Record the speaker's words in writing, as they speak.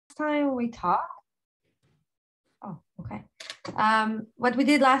time we talked, oh, okay. What we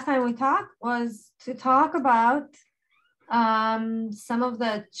did last time we talked was to talk about some of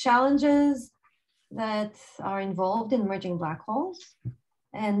the challenges that are involved in merging black holes.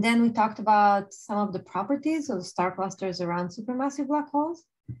 And then we talked about some of the properties of star clusters around supermassive black holes.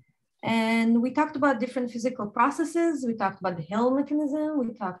 And we talked about different physical processes. We talked about the Hill mechanism.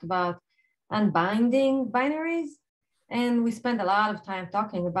 We talked about unbinding binaries. And we spent a lot of time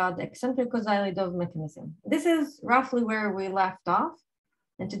talking about the eccentric Kozyli-Dov mechanism. This is roughly where we left off.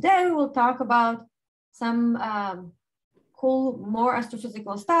 And today we will talk about some cool, more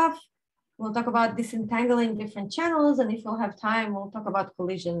astrophysical stuff. We'll talk about disentangling different channels. And if we'll have time, we'll talk about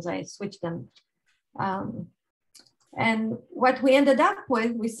collisions. I switched them. And what we ended up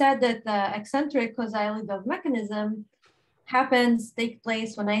with, we said that the eccentric Kozyli-Dov mechanism takes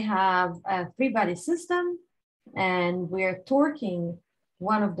place when I have a three-body system and we're torquing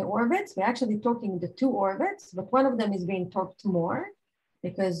one of the orbits. We're actually torquing the two orbits, but one of them is being torqued more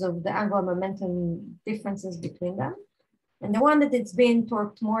because of the angular momentum differences between them. And the one that it's being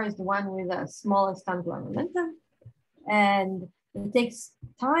torqued more is the one with the smallest angular momentum. And it takes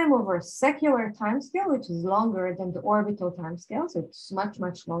time over a secular timescale, which is longer than the orbital timescale. So it's much,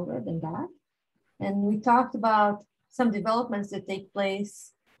 much longer than that. And we talked about some developments that take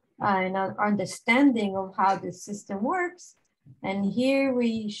place in our understanding of how this system works. And here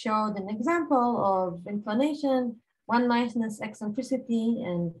we showed an example of inclination, 1 minus eccentricity,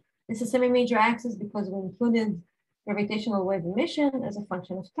 and this is semi-major axis because we included gravitational wave emission as a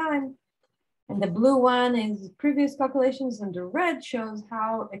function of time. And the blue one is previous calculations, and the red shows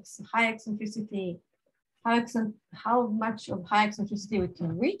how high eccentricity, how much of high eccentricity we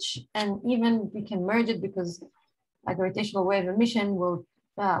can reach, and even we can merge it because a gravitational wave emission will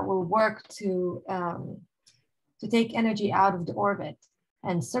work to take energy out of the orbit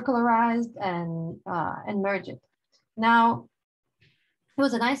and circularize and merge it. Now, there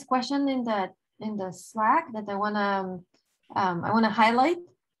was a nice question in the Slack that I wanna highlight.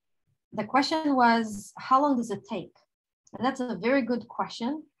 The question was, how long does it take? And that's a very good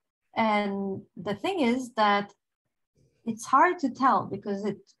question. And the thing is that it's hard to tell because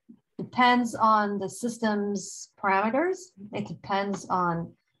it depends on the system's parameters. It depends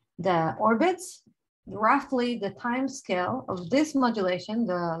on the orbits. Roughly the time scale of this modulation,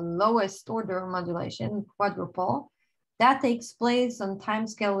 the lowest order modulation, quadrupole, that takes place on time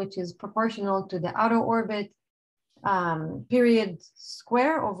scale, which is proportional to the outer orbit period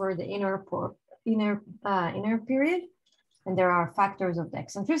square over the inner period. And there are factors of the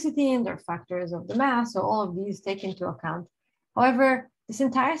eccentricity and there are factors of the mass. So all of these take into account. However, this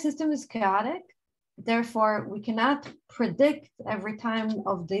entire system is chaotic. Therefore, we cannot predict every time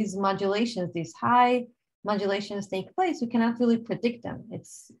of these modulations, these high modulations take place. We cannot really predict them.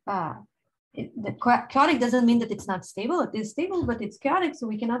 The chaotic doesn't mean that it's not stable. It is stable, but it's chaotic. So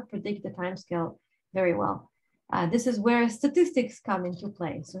we cannot predict the time scale very well. This is where statistics come into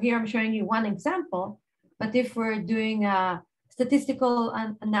play. So here I'm showing you one example, but if we're doing a statistical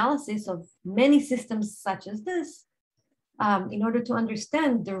analysis of many systems such as this, in order to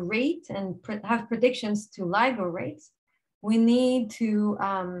understand the rate and have predictions to LIGO rates, we need to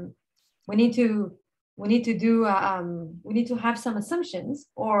have some assumptions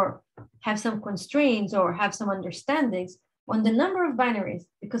or have some constraints or have some understandings on the number of binaries,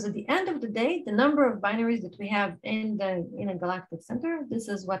 because at the end of the day, the number of binaries that we have in a galactic center, this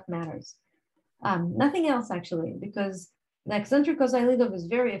is what matters. Nothing else actually, because the eccentric Kozyli-Dov is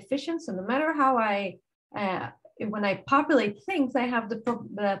very efficient. So no matter how when I populate things, I have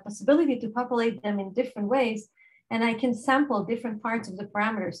the possibility to populate them in different ways, and I can sample different parts of the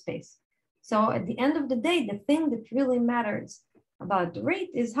parameter space. So at the end of the day, the thing that really matters about the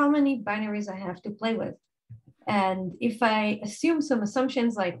rate is how many binaries I have to play with. And if I assume some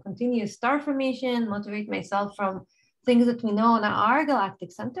assumptions like continuous star formation, motivate myself from things that we know in our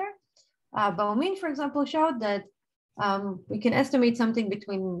galactic center, Baumin, for example, showed that we can estimate something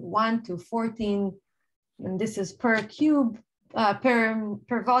between 1 to 14, and this is per cube,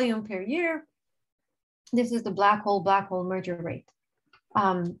 per volume per year. This is the black hole merger rate.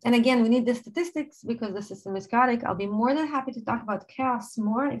 And again, we need the statistics because the system is chaotic. I'll be more than happy to talk about chaos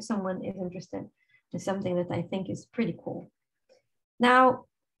more if someone is interested. It's something that I think is pretty cool. Now,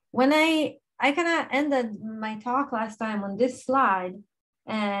 when I kind of ended my talk last time on this slide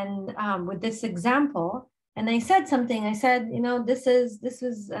and with this example, and I said something, I said, you know, this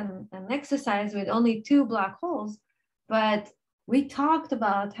was an exercise with only 2 black holes, but we talked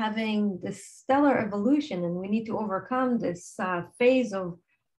about having this stellar evolution and we need to overcome this phase of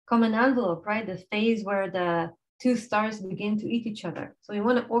common envelope, right? The phase where the two stars begin to eat each other. So we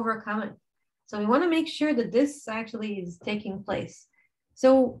want to overcome it. So we want to make sure that this actually is taking place.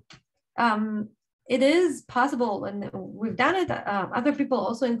 So it is possible, and we've done it. Other people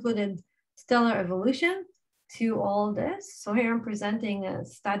also included stellar evolution to all this. So here I'm presenting a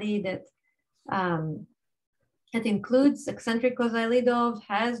study that it includes eccentric Kozyalidov,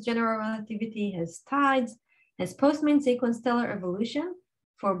 has general relativity, has tides, has post-main sequence stellar evolution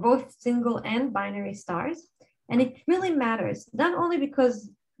for both single and binary stars. And it really matters, not only because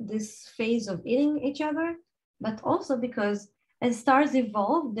this phase of eating each other, but also because as stars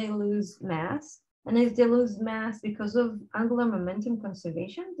evolve, they lose mass. And as they lose mass because of angular momentum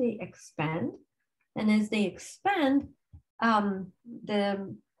conservation, they expand. And as they expand,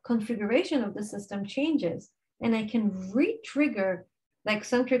 the configuration of the system changes. And I can re-trigger the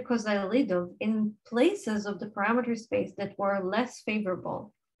eccentric Kozyalidov in places of the parameter space that were less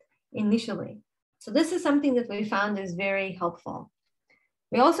favorable initially. So this is something that we found is very helpful.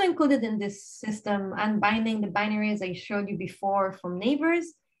 We also included in this system unbinding the binary, as I showed you before, from neighbors,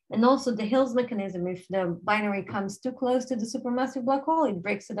 and also the Hills mechanism. If the binary comes too close to the supermassive black hole, it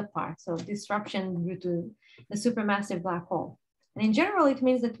breaks it apart. So disruption due to the supermassive black hole. And in general, it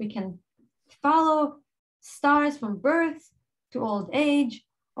means that we can follow stars from birth to old age,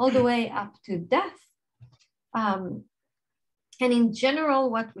 all the way up to death. And in general,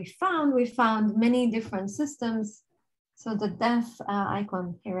 what we found many different systems. So the death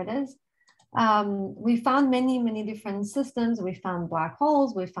icon, here it is. We found many different systems. We found black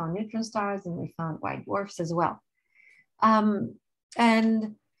holes, we found neutron stars, and we found white dwarfs as well. And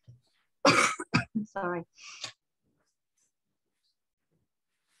sorry.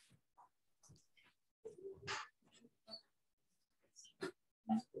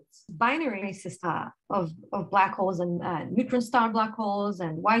 Binary system of black holes and neutron star black holes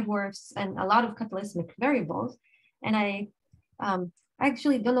and white dwarfs and a lot of catalytic variables. And I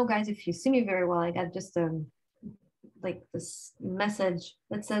actually don't know, guys, if you see me very well. I got just like this message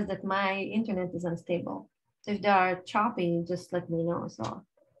that says that my internet is unstable. So if they are choppy, just let me know. So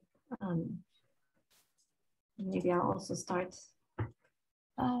maybe I'll also start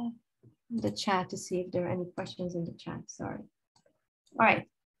the chat to see if there are any questions in the chat. Sorry. All right.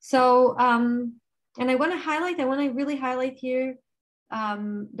 So, and I want to really highlight here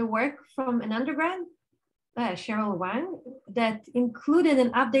the work from an undergrad, Cheryl Wang, that included an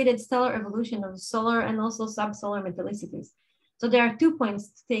updated stellar evolution of solar and also subsolar metallicities. So there are 2 points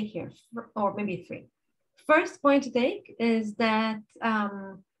to take here, or maybe 3. First point to take is that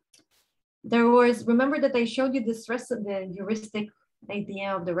there was, remember that I showed you this the heuristic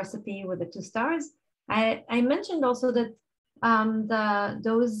idea of the recipe with the 2 stars. I mentioned also that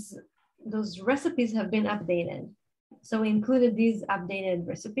those recipes have been updated. So we included these updated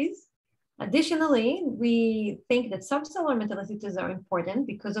recipes. Additionally, we think that subsolar metallicities are important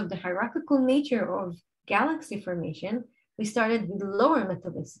because of the hierarchical nature of galaxy formation. We started with lower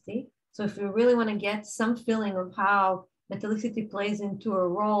metallicity. So if we really want to get some feeling of how metallicity plays into a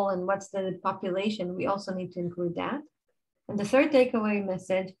role and what's the population, we also need to include that. And the third takeaway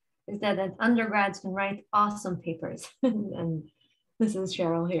message is that undergrads can write awesome papers. And this is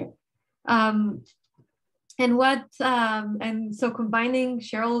Cheryl here. And so combining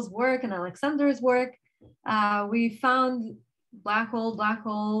Cheryl's work and Alexander's work, we found black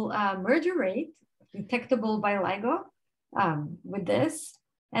hole merger rate detectable by LIGO with this.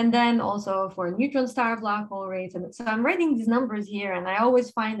 And then also for neutron star black hole rates. And so I'm writing these numbers here, and I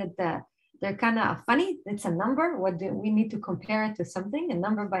always find that they're kind of funny. It's a number. What do we need to compare it to something? A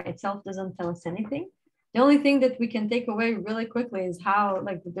number by itself doesn't tell us anything. The only thing that we can take away really quickly is how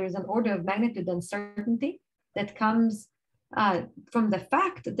there's an order of magnitude uncertainty that comes from the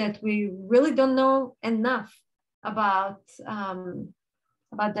fact that we really don't know enough about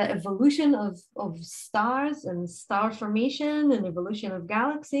the evolution of stars and star formation and evolution of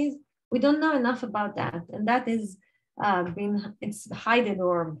galaxies. We don't know enough about that, and that is it's hidden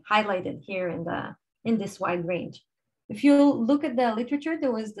or highlighted here in this wide range. If you look at the literature,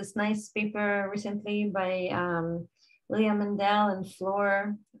 there was this nice paper recently by Leah Mendel and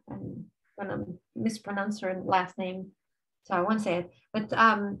Flor. I'm gonna mispronounce her last name, so I won't say it. But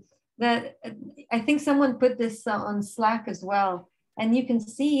I think someone put this on Slack as well, and you can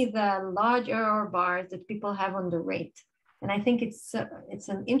see the large error bars that people have on the rate. And I think it's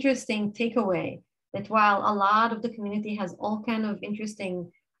an interesting takeaway that while a lot of the community has all kind of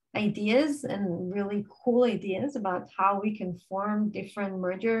interesting ideas and really cool ideas about how we can form different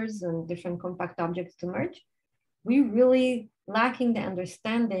mergers and different compact objects to merge, we really lacking the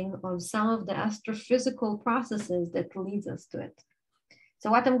understanding of some of the astrophysical processes that leads us to it. So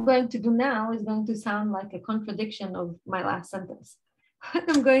what I'm going to do now is going to sound like a contradiction of my last sentence. What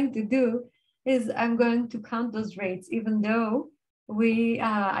I'm going to do is I'm going to count those rates, even though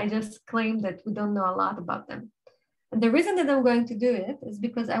I just claimed that we don't know a lot about them. And the reason that I'm going to do it is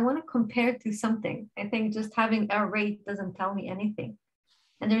because I want to compare to something. I think just having a rate doesn't tell me anything.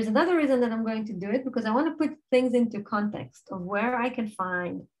 And there's another reason that I'm going to do it, because I want to put things into context of where I can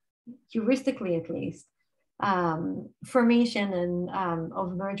find, heuristically at least, formation and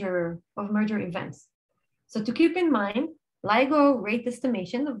of merger events. So to keep in mind, LIGO rate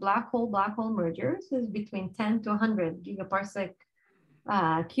estimation of black hole mergers is between 10 to 100 gigaparsec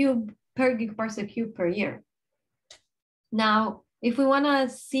cube per gigaparsec cube per year. Now, if we want to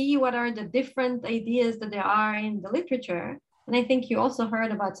see what are the different ideas that there are in the literature, and I think you also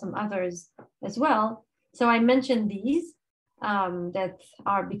heard about some others as well. So I mentioned these that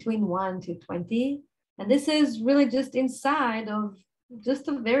are between 1 to 20. And this is really just inside of just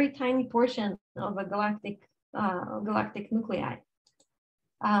a very tiny portion of a galactic nuclei.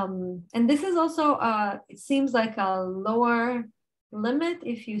 And this is also, it seems like a lower limit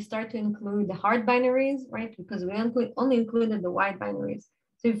if you start to include the hard binaries, right? Because we only included the wide binaries.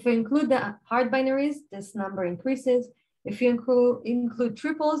 So if you include the hard binaries, this number increases. If you include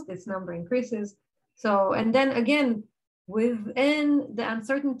triples, this number increases. So, and then again, within the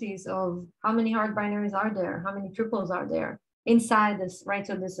uncertainties of how many hard binaries are there, how many triples are there inside this, right?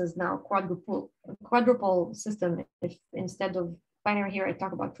 So this is now quadruple system. If instead of binary here, I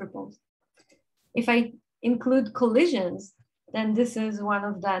talk about triples. If I include collisions, then this is one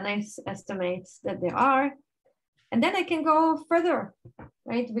of the nice estimates that there are. And then I can go further,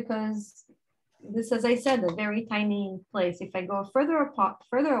 right? Because this, as I said, a very tiny place. If I go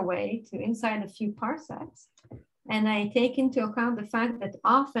further away to inside a few parsecs, and I take into account the fact that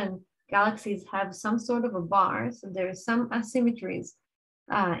often galaxies have some sort of a bar, so there is some asymmetries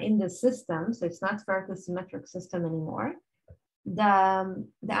in the system, so it's not fairly symmetric system anymore. The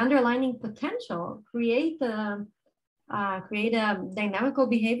underlying potential create a dynamical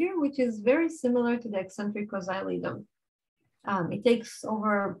behavior, which is very similar to the eccentric causalidom. It takes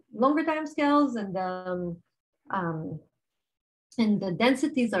over longer time scales, and the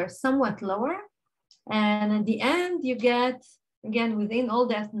densities are somewhat lower. And at the end, you get, again, within all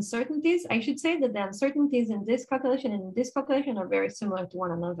the uncertainties, I should say that the uncertainties in this calculation and in this calculation are very similar to one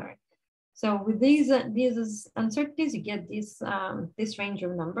another. So with these uncertainties, you get this range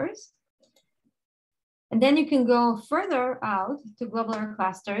of numbers. And then you can go further out to globular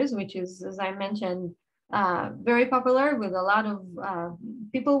clusters, which is, as I mentioned, very popular with a lot of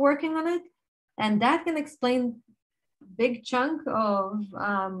people working on it. And that can explain a big chunk of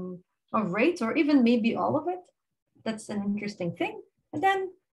rates, or even maybe all of it. That's an interesting thing. And then,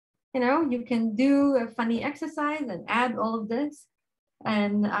 you can do a funny exercise and add all of this.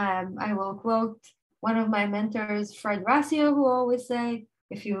 And I will quote one of my mentors, Fred Racio, who always say,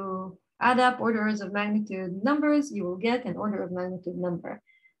 if you add up orders of magnitude numbers, you will get an order of magnitude number,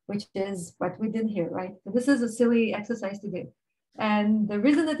 which is what we did here, right? So this is a silly exercise to do. And the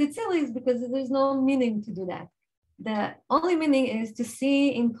reason that it's silly is because there's no meaning to do that. The only meaning is to see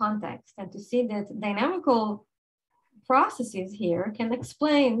in context and to see that dynamical processes here can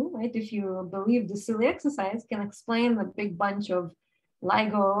explain, right? If you believe the silly exercise, can explain a big bunch of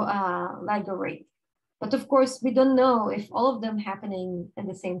LIGO rate. But of course, we don't know if all of them happening at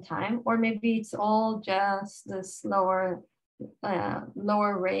the same time, or maybe it's all just this lower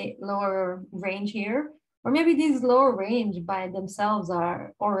range here, or maybe these lower range by themselves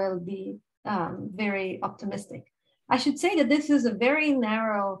are already very optimistic. I should say that this is a very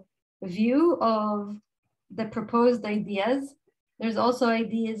narrow view of the proposed ideas. There's also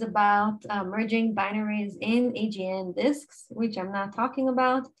ideas about merging binaries in AGN disks, which I'm not talking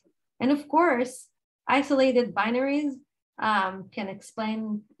about. And of course, isolated binaries can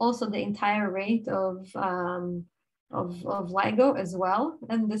explain also the entire rate of LIGO as well.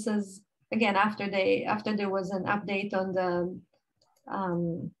 And this is, again, after there was an update on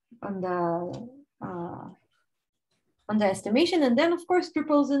the estimation. And then of course,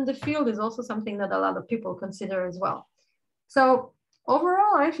 triples in the field is also something that a lot of people consider as well. So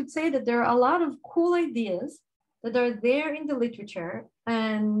overall, I should say that there are a lot of cool ideas that are there in the literature.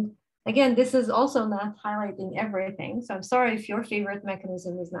 And again, this is also not highlighting everything. So I'm sorry if your favorite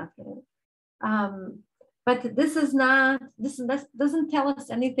mechanism is not here. But this doesn't tell us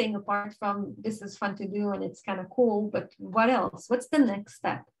anything apart from this is fun to do and it's kind of cool, but what else? What's the next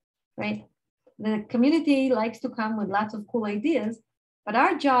step, right? The community likes to come with lots of cool ideas, but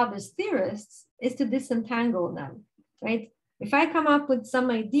our job as theorists is to disentangle them, right? If I come up with some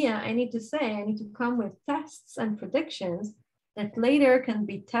idea, I need to come with tests and predictions that later can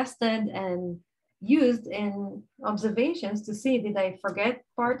be tested and used in observations to see, did I forget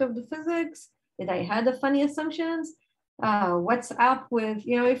part of the physics? Did I had the funny assumptions? What's up with,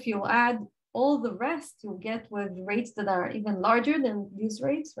 if you add all the rest, you'll get with rates that are even larger than these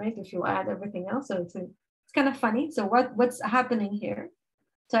rates, right? If you add everything else. So it's kind of funny. So what's happening here?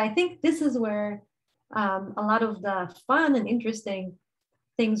 So I think this is where a lot of the fun and interesting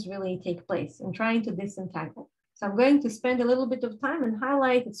things really take place in trying to disentangle. So I'm going to spend a little bit of time and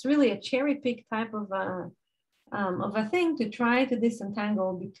highlight, it's really a cherry pick type of a thing to try to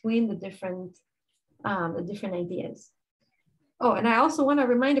disentangle between the different ideas. Oh, and I also want to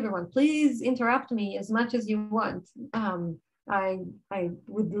remind everyone, please interrupt me as much as you want. I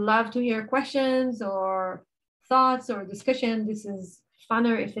would love to hear questions or thoughts or discussion. This is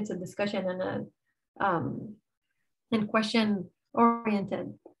funner if it's a discussion and question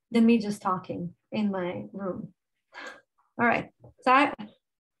oriented than me just talking in my room. All right. So I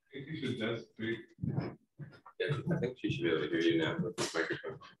think you should just speak. Yeah, I think she should be able to hear you now with this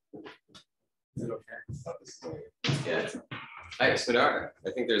microphone. Is it okay? Yeah. Hi, Smadar.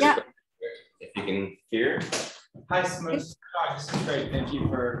 I think there's a if you can hear. Hi, Smadar. This is great. Thank you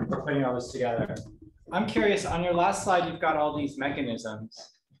for putting all this together. I'm curious, on your last slide, you've got all these mechanisms,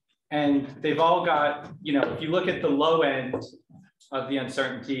 and they've all got, if you look at the low end of the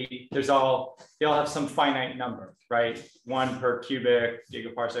uncertainty, they all have some finite number, right? 1 per cubic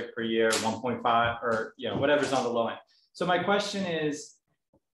gigaparsec per year, 1.5, or whatever's on the low end. So my question is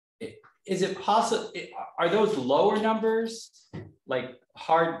it possible, are those lower numbers like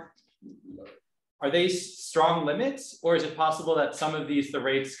hard, are they strong limits, or is it possible that some of these, the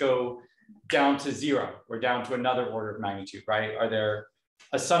rates go down to 0 or down to another order of magnitude, right? Are there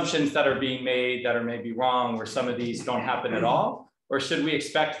assumptions that are being made that are maybe wrong, where some of these don't happen at all? Or should we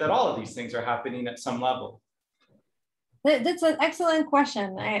expect that all of these things are happening at some level? That's an excellent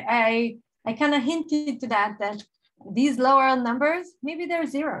question. I kind of hinted to that these lower numbers, maybe they're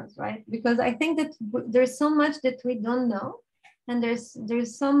zeros, right? Because I think that there's so much that we don't know, and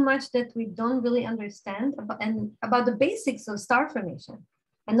there's so much that we don't really understand about the basics of star formation.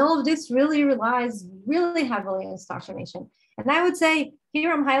 And all of this really relies really heavily on star formation. And I would say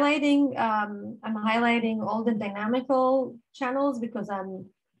here I'm highlighting all the dynamical channels because I'm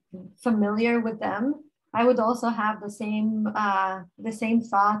familiar with them. I would also have the same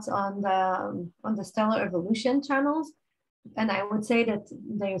thoughts on the stellar evolution channels, and I would say that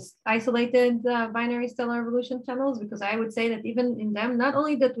there's isolated binary stellar evolution channels, because I would say that even in them, not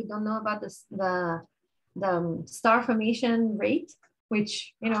only that we don't know about the star formation rate,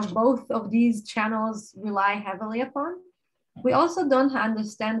 which both of these channels rely heavily upon, we also don't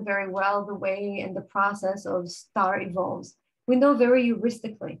understand very well the way and the process of star evolves. We know very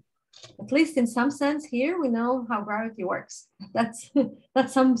heuristically. At least in some sense here, we know how gravity works. That's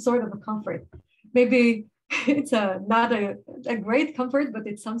some sort of a comfort. Maybe it's not a great comfort, but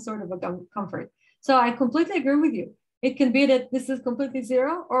it's some sort of a comfort. So I completely agree with you. It can be that this is completely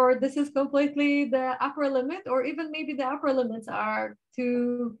 0, or this is completely the upper limit, or even maybe the upper limits are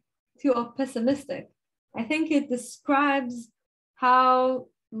too pessimistic. I think it describes how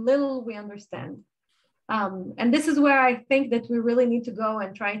little we understand. And this is where I think that we really need to go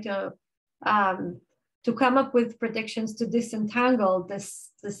and try to come up with predictions to disentangle this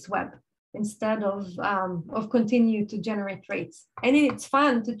web instead of continue to generate rates. And it's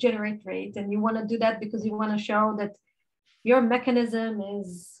fun to generate rates, and you want to do that because you want to show that your mechanism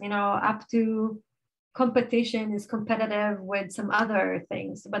is, up to competition, is competitive with some other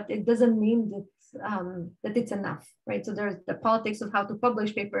things, but it doesn't mean that it's enough, right? So there's the politics of how to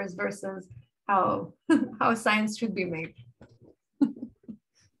publish papers versus how science should be made.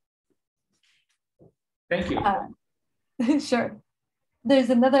 Thank you. Sure. There's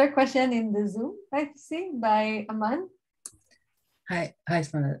another question in the Zoom, I see, by Aman. Hi,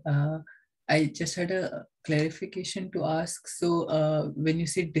 Smadar. I just had a clarification to ask. So when you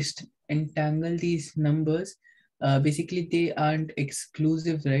say disentangle these numbers, basically they aren't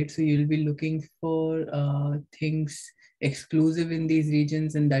exclusive, right? So you'll be looking for things exclusive in these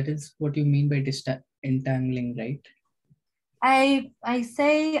regions, and that is what you mean by disentangling, right? I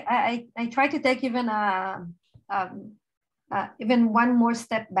try to take even one more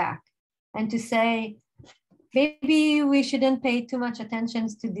step back, and to say maybe we shouldn't pay too much attention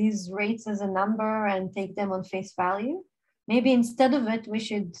to these rates as a number and take them on face value. Maybe instead of it, we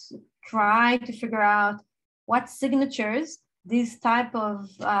should try to figure out what signatures these type of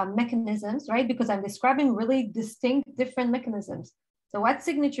mechanisms, right? Because I'm describing really distinct different mechanisms. So what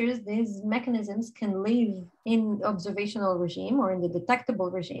signatures these mechanisms can leave in observational regime or in the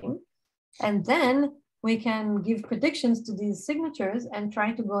detectable regime. And then we can give predictions to these signatures and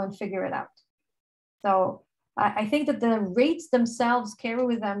try to go and figure it out. So I think that the rates themselves carry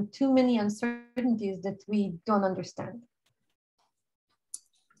with them too many uncertainties that we don't understand.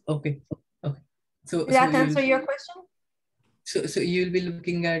 Okay. Okay. So Did that answer your question? So you'll be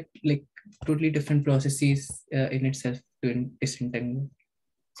looking at like totally different processes in itself to disentangle.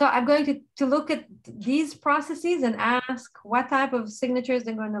 So I'm going to look at these processes and ask what type of signatures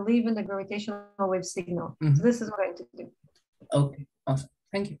they're going to leave in the gravitational wave signal. Mm-hmm. So this is what I'm going to do. Okay, awesome.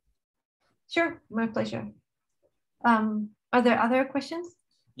 Thank you. Sure, my pleasure. Are there other questions?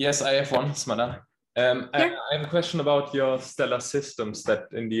 Yes, I have one, Smadar. Sure. I have a question about your stellar systems that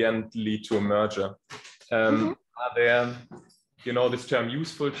in the end lead to a merger. Are there, you know, this term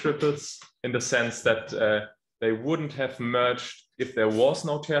useful triples in the sense that they wouldn't have merged if there was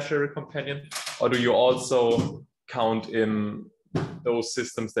no tertiary companion, or do you also count in those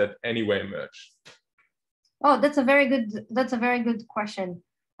systems that anyway merge? Oh, that's a very good question.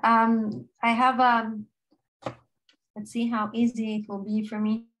 I have let's see how easy it will be for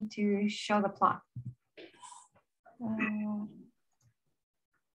me to show the plot.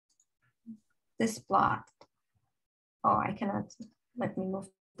 This plot. Oh, I cannot. Let me move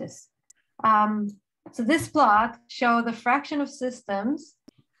this. So this plot shows the fraction of systems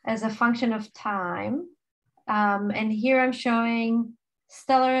as a function of time. And here I'm showing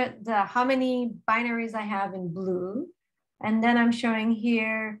stellar, how many binaries I have in blue. And then I'm showing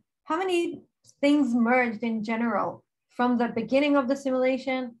here how many things merged in general from the beginning of the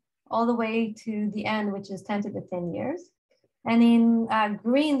simulation all the way to the end, which is 10 to the 10 years. And in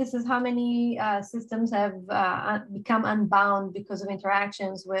green, this is how many systems have become unbound because of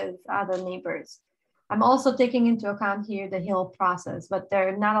interactions with other neighbors. I'm also taking into account here the Hill process, but there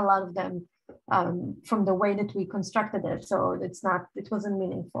are not a lot of them from the way that we constructed it. So it wasn't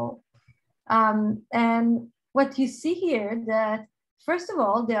meaningful. And what you see here that, first of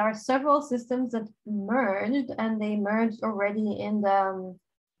all, there are several systems that merged, and they merged already in the,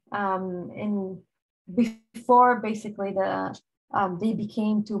 before basically they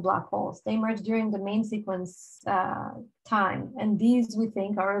became two black holes. They merged during the main sequence time. And these we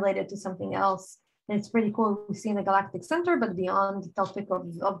think are related to something else. It's pretty cool. We see in the galactic center, but beyond the topic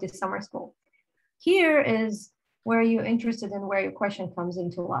of this summer school. Here is where you're interested in, where your question comes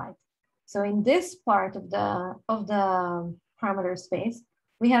into light. So in this part of the parameter space,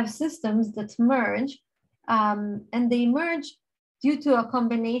 we have systems that merge, and they merge due to a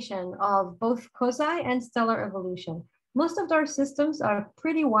combination of both quasi and stellar evolution. Most of our systems are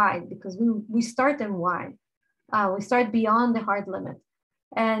pretty wide because we start them wide. We start beyond the hard limit.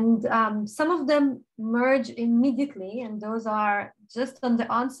 And some of them merge immediately, and those are just on the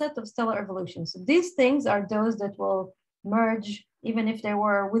onset of stellar evolution. So these things are those that will merge even if they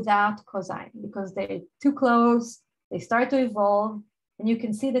were without quasi, because they're too close, they start to evolve, and you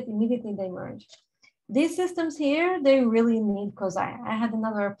can see that immediately they merge. These systems here, they really need quasi. I had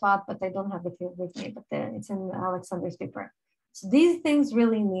another plot, but I don't have it here with me, but it's in Alexander's paper. So these things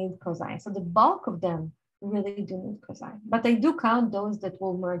really need quasi. So the bulk of them really do need quasi, but I do count those that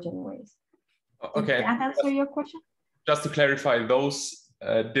will merge anyways. Okay. Did that answer your question? Just to clarify, those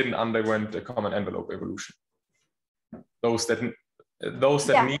didn't underwent a common envelope evolution. Those that need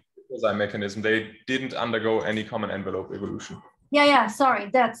the quasi mechanism, they didn't undergo any common envelope evolution. Yeah, sorry,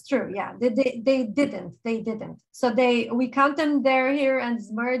 that's true. Yeah, they didn't. So we count them there here and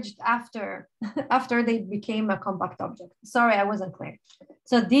merged after they became a compact object. Sorry, I wasn't clear.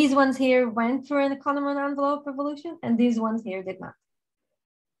 So these ones here went through a common envelope evolution, and these ones here did not.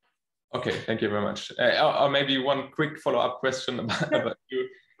 Okay, thank you very much. Or maybe one quick follow-up question about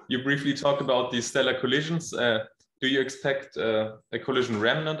you briefly talked about these stellar collisions. Do you expect a collision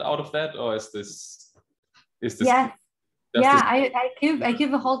remnant out of that, or is this? Yeah. Yeah, I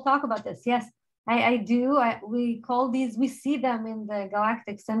give a whole talk about this. Yes, I do. We see them in the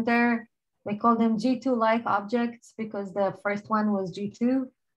galactic center. We call them G2-like objects because the first one was G2.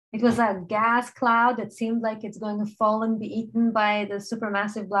 It was a gas cloud that seemed like it's going to fall and be eaten by the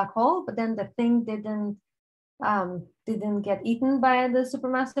supermassive black hole, but then the thing didn't get eaten by the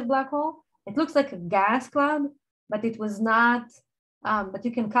supermassive black hole. It looks like a gas cloud, but it was not. But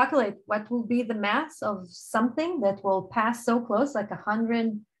you can calculate what will be the mass of something that will pass so close, like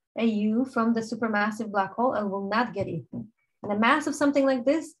 100 AU from the supermassive black hole, and will not get eaten. And the mass of something like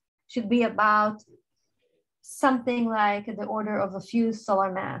this should be about something like the order of a few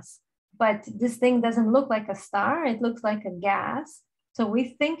solar mass. But this thing doesn't look like a star; it looks like a gas. So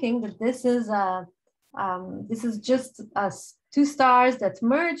we're thinking that this is just two stars that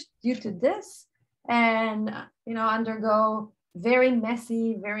merged due to this, and undergo very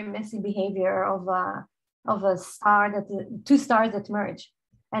messy behavior of a star two stars that merge.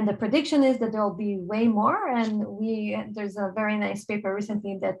 And the prediction is that there will be way more. And there's a very nice paper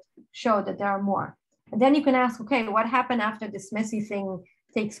recently that showed that there are more. And then you can ask, okay, what happened after this messy thing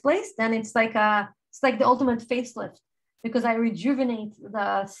takes place? Then it's like the ultimate facelift, because I rejuvenate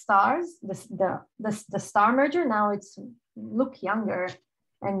the stars, the star merger. Now it's look younger.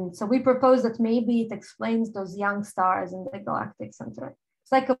 And so we propose that maybe it explains those young stars in the galactic center.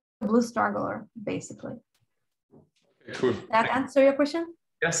 It's like a blue stargler, basically. Cool. Did that answer your question?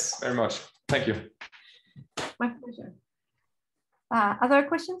 Yes, very much. Thank you. My pleasure. Other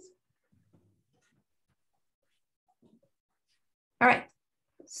questions? All right.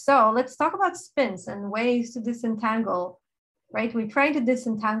 So let's talk about spins and ways to disentangle, right? We're trying to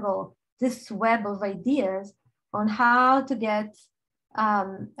disentangle this web of ideas on how to get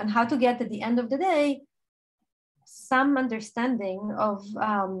at the end of the day some understanding of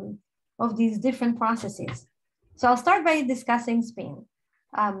these different processes. So I'll start by discussing spin.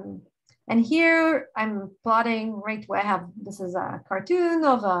 And here I'm plotting, right, where I have, this is a cartoon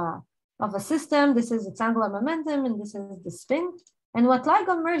of a system, this is its angular momentum, and this is the spin. And what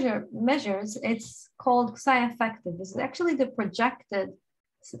LIGO measures, it's called psi-effective. This is actually the projected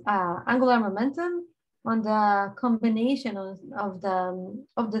angular momentum on the combination of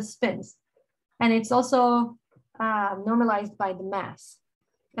the spins. And it's also normalized by the mass.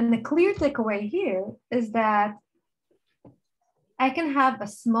 And the clear takeaway here is that I can have a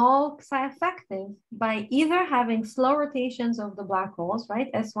small psi-effective by either having slow rotations of the black holes,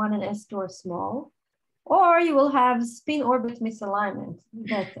 right? S1 and S2 are small, or you will have spin orbit misalignment,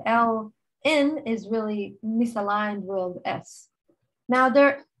 that Ln is really misaligned with S. Now, there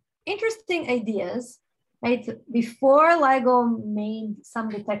are interesting ideas, right? Before LIGO made some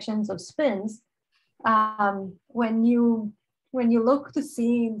detections of spins, when you look to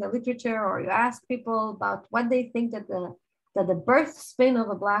see in the literature or you ask people about what they think that the birth spin of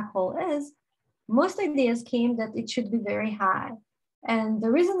a black hole is, most ideas came that it should be very high. And the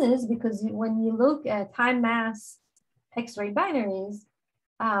reason is because when you look at high mass X-ray binaries,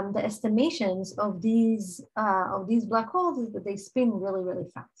 the estimations of these black holes is that they spin really, really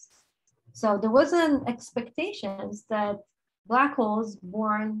fast. So there was an expectations that black holes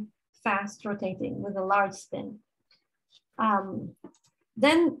born fast rotating with a large spin.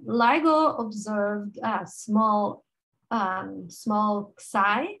 Then LIGO observed small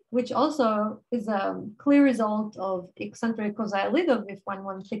psi, which also is a clear result of eccentric Kozyolidov, if one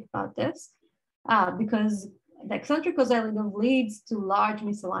wants to think about this, because the eccentric Kozyolidov leads to large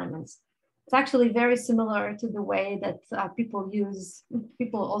misalignments. It's actually very similar to the way that people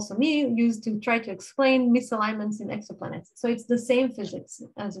also use to try to explain misalignments in exoplanets. So it's the same physics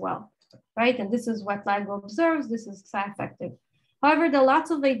as well, right? And this is what LIGO observes. This is psi-effective. However, there are lots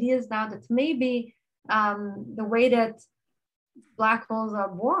of ideas now that maybe the way that black holes are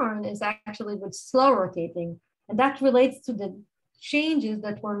born is actually with slow rotating. And that relates to the changes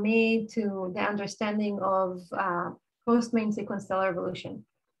that were made to the understanding of post-main sequence stellar evolution.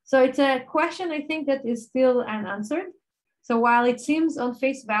 So it's a question, I think, that is still unanswered. So while it seems on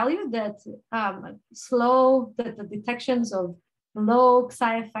face value that the detections of low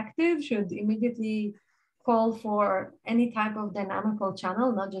psi-effective should immediately call for any type of dynamical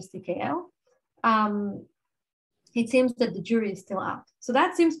channel, not just TKL, it seems that the jury is still out. So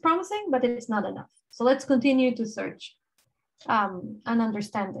that seems promising, but it's not enough. So let's continue to search an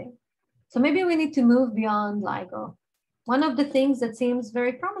understanding. So maybe we need to move beyond LIGO. One of the things that seems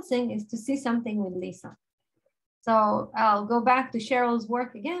very promising is to see something with Lisa. So I'll go back to Cheryl's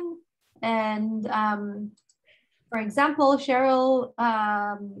work again. And for example, Cheryl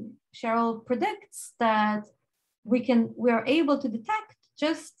predicts that we are able to detect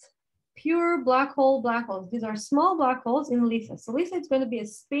just pure black holes. These are small black holes in Lisa. So Lisa is going to be a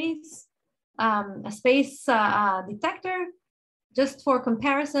space detector. Just for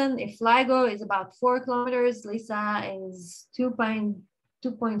comparison, if LIGO is about 4 kilometers, Lisa is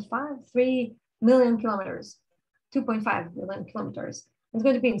 2.53 million kilometers, 2.5 million kilometers. It's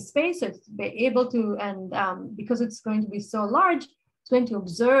going to be in space, so it's be able to, and because it's going to be so large, it's going to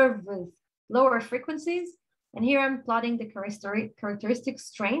observe with lower frequencies. And here I'm plotting the characteristic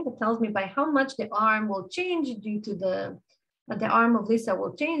strain that tells me by how much the arm will change due to the arm of Lisa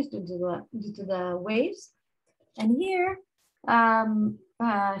will change due to the waves. And here,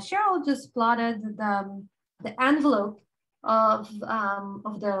 Cheryl just plotted the envelope of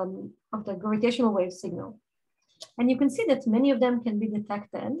the gravitational wave signal. And you can see that many of them can be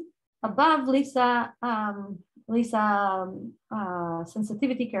detected above Lisa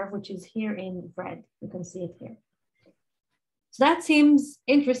sensitivity curve, which is here in red. You can see it here. So that seems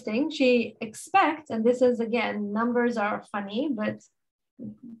interesting. She expects, and this is again, numbers are funny, but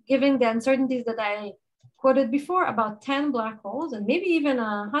given the uncertainties that I quoted before, about 10 black holes and maybe even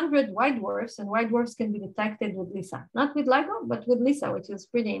 100 white dwarfs, and white dwarfs can be detected with LISA, not with LIGO, but with LISA, which is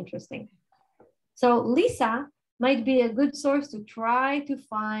pretty interesting. So LISA might be a good source to try to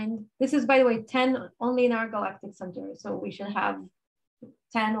find, this is by the way, 10 only in our galactic center. So we should have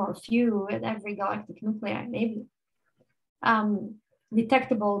 10 or few at every galactic nuclei, maybe,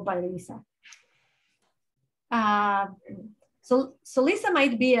 detectable by LISA. So LISA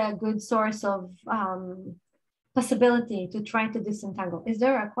might be a good source of possibility to try to disentangle. Is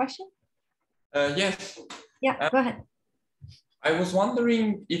there a question? Yes. Yeah, go ahead. I was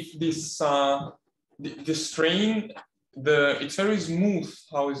wondering if this the strain, it's very smooth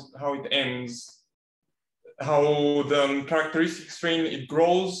how it ends, how the characteristic strain, it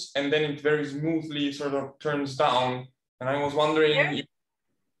grows and then it very smoothly sort of turns down. And I was wondering, if,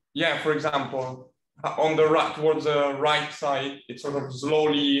 yeah, for example, on the right, towards the right side, it sort of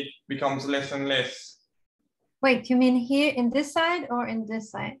slowly becomes less and less. Wait, you mean here in this side or in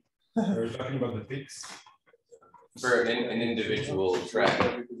this side? We're talking about the peaks. For an individual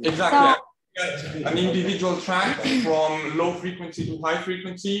track. Exactly. So, an individual track from low frequency to high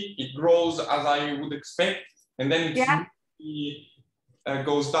frequency, it grows as I would expect, and then it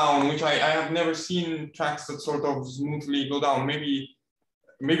goes down, which I have never seen tracks that sort of smoothly go down. Maybe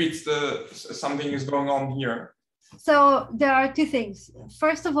it's something is going on here. So there are two things.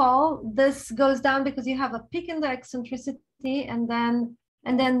 First of all, this goes down because you have a peak in the eccentricity, and then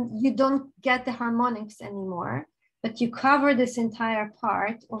you don't get the harmonics anymore, but you cover this entire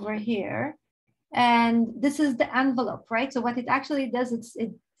part over here. And this is the envelope, right? So what it actually does,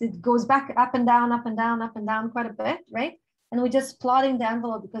 it goes back up and down, up and down, up and down quite a bit, right? And we're just plotting the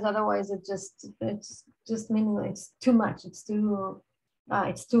envelope because otherwise it's just meaningless. It's too much. It's too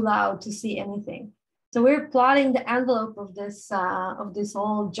loud to see anything. So we're plotting the envelope of this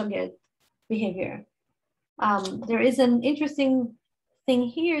whole jugged behavior. There is an interesting thing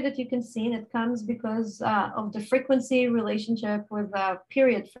here that you can see that comes because of the frequency relationship with the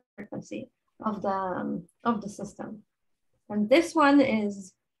period frequency of the system. And this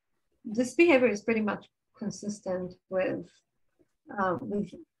behavior is pretty much consistent with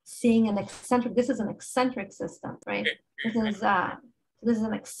seeing an eccentric. This is an eccentric system, right? This is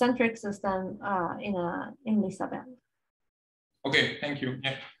an eccentric system in LISA band. Okay, thank you.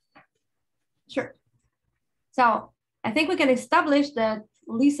 Yeah. Sure. So I think we can establish that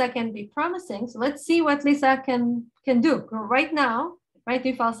LISA can be promising. So let's see what LISA can do right now. Right?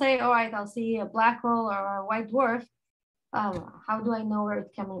 If I'll say, all right, I'll see a black hole or a white dwarf, how do I know where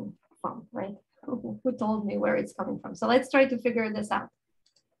it's coming from, right? Who told me where it's coming from? So let's try to figure this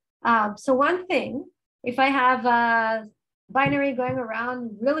out. So one thing, if I have a binary going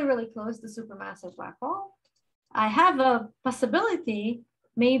around really, really close to supermassive black hole, I have a possibility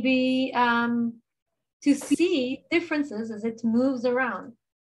maybe to see differences as it moves around.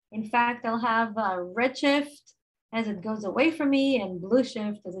 In fact, I'll have a redshift as it goes away from me and blue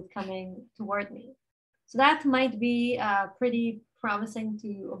shift as it's coming toward me. So that might be pretty promising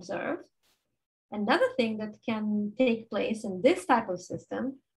to observe. Another thing that can take place in this type of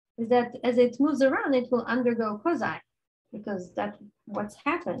system is that as it moves around, it will undergo quasi, because that's what's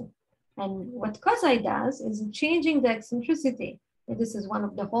happened. And what quasi does is changing the eccentricity. And this is one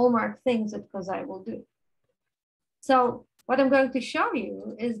of the hallmark things that quasi will do. So what I'm going to show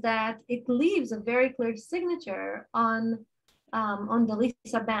you is that it leaves a very clear signature on the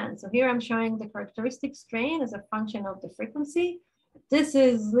LISA band. So here I'm showing the characteristic strain as a function of the frequency. This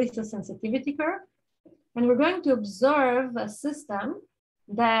is LISA sensitivity curve. And we're going to observe a system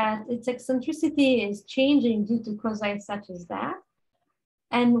that its eccentricity is changing due to quasi such as that.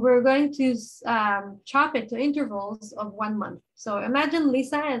 And we're going to chop it to intervals of 1 month. So imagine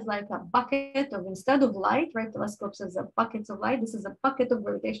LISA as like a bucket of, instead of light, right? Telescopes as a buckets of light. This is a bucket of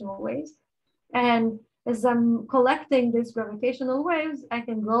gravitational waves. And as I'm collecting these gravitational waves, I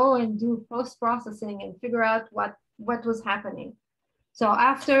can go and do post-processing and figure out what was happening. So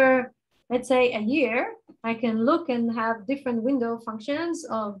after, let's say, a year, I can look and have different window functions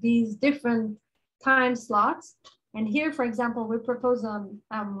of these different time slots. And here, for example, we propose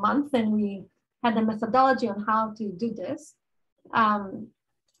a month, and we had a methodology on how to do this. And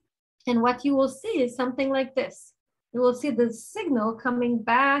what you will see is something like this. You will see the signal coming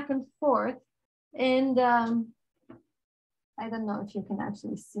back and forth. And I don't know if you can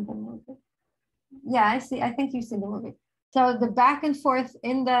actually see the movie. Yeah, I see. I think you see the movie. So the back and forth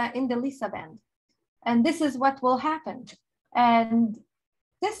in the LISA band. And this is what will happen. And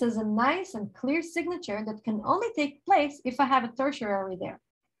this is a nice and clear signature that can only take place if I have a tertiary there,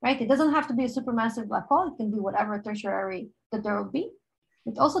 right? It doesn't have to be a supermassive black hole. It can be whatever tertiary that there will be.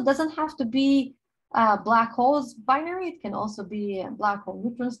 It also doesn't have to be black holes binary. It can also be a black hole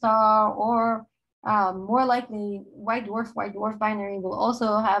neutron star, or more likely white dwarf binary will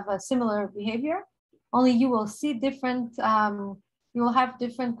also have a similar behavior. Only you will see different, you will have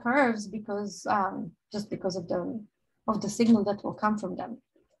different curves because just because of the signal that will come from them.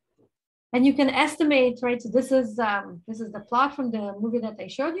 And you can estimate, right? So this is the plot from the movie that I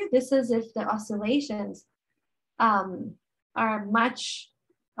showed you. This is if the oscillations are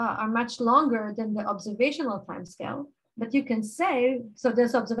much longer than the observational timescale. But you can say, so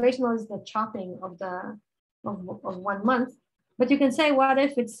this observational is the chopping of 1 month. But you can say, what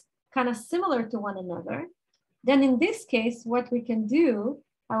if it's kind of similar to one another? Then in this case, what we can do,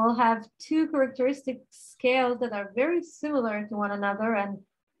 I will have two characteristic scales that are very similar to one another, and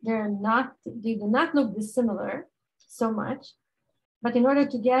they do not look dissimilar so much. But in order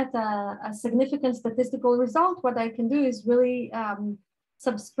to get a significant statistical result, what I can do is really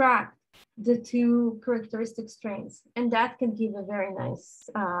subtract the two characteristic strains, and that can give a very nice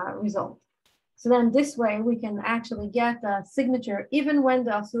result. So then this way we can actually get a signature even when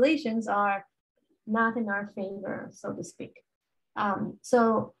the oscillations are not in our favor, so to speak.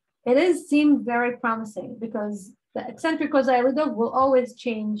 So it seemed very promising because the eccentric quasi-Lidov will always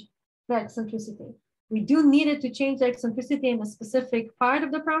change the eccentricity. We do need it to change the eccentricity in a specific part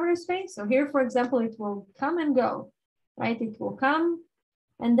of the parameter space. So here, for example, it will come and go, right? It will come,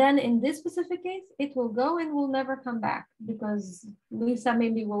 and then in this specific case, it will go and will never come back because Lisa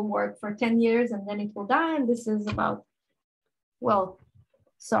maybe will work for 10 years and then it will die. And this is about, well,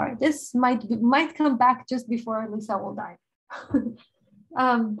 sorry, this might come back just before Lisa will die.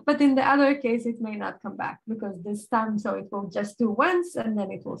 But in the other case, it may not come back because this time, so it will just do once and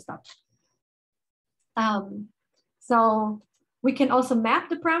then it will stop. So we can also map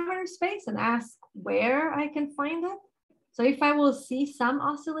the parameter space and ask where I can find it. So if I will see some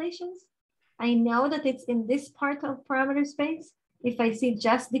oscillations, I know that it's in this part of parameter space. If I see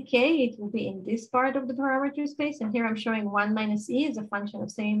just decay, it will be in this part of the parameter space. And here I'm showing 1 minus e as a function of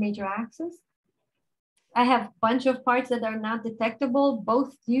semi-major axis. I have a bunch of parts that are not detectable,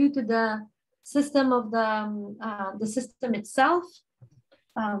 both due to the system of the system itself.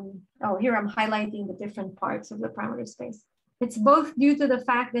 Oh, here I'm highlighting the different parts of the parameter space. It's both due to the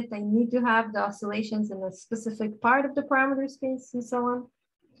fact that I need to have the oscillations in a specific part of the parameter space and so on.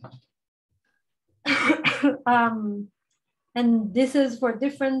 And this is for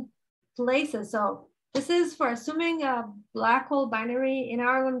different places. So this is for assuming a black hole binary in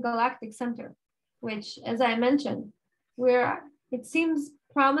our own galactic center, which, as I mentioned, it seems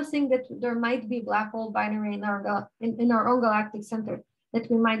promising that there might be black hole binary in our own galactic center that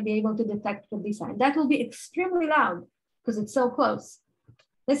we might be able to detect with this. That will be extremely loud because it's so close.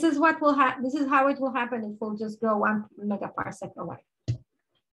 This is what will happen. This is how it will happen if we'll just go 1 megaparsec away.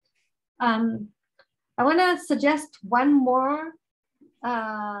 I want to suggest one more.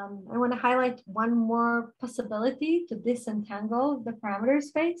 I want to highlight one more possibility to disentangle the parameter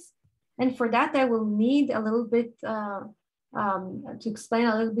space. And for that, I will need a little bit to explain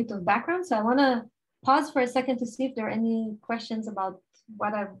a little bit of background. So I want to pause for a second to see if there are any questions about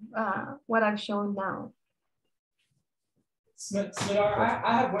what I've shown now. Smadar,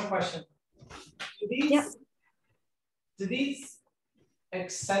 I have one question. Do these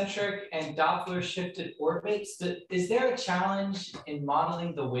eccentric and Doppler shifted orbits, is there a challenge in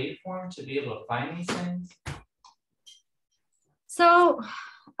modeling the waveform to be able to find these things? So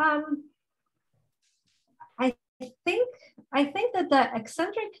I think that the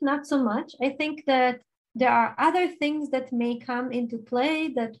eccentric, not so much. I think that there are other things that may come into play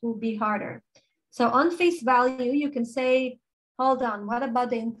that will be harder. So on face value, you can say, hold on, what about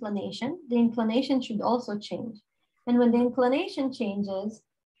the inclination? The inclination should also change. And when the inclination changes,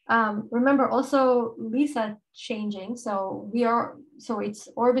 remember also Lisa changing. So it's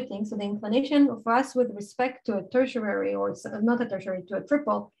orbiting. So the inclination of us with respect to a tertiary, or not a tertiary, to a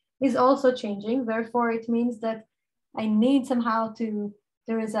triple is also changing. Therefore, it means that I need somehow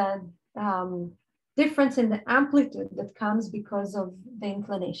there is a difference in the amplitude that comes because of the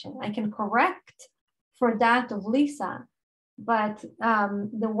inclination. I can correct for that of Lisa, but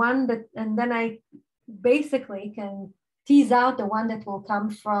the one that, and then I basically can tease out the one that will come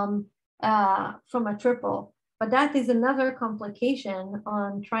from a triple. But that is another complication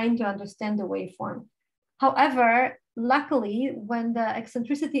on trying to understand the waveform. However, luckily, when the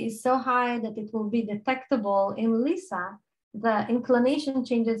eccentricity is so high that it will be detectable in Lisa, the inclination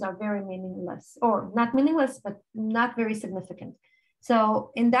changes are very meaningless, or not meaningless, but not very significant.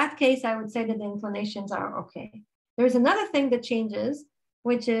 So in that case, I would say that the inclinations are okay. There's another thing that changes,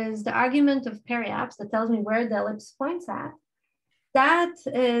 which is the argument of periapse that tells me where the ellipse points at. That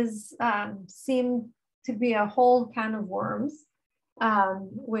is seemed to be a whole can of worms,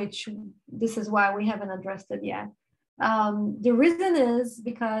 which this is why we haven't addressed it yet. The reason is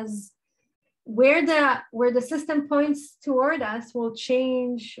because where the system points toward us will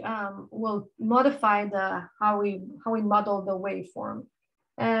change, will modify how we model the waveform,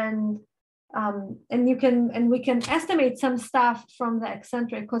 and we can estimate some stuff from the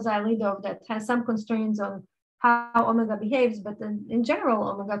eccentric Kozyalidov that has some constraints on how omega behaves, but in general,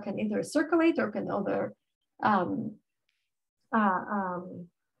 omega can either circulate or can either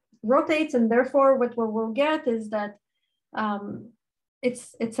rotates, and therefore what we'll get is that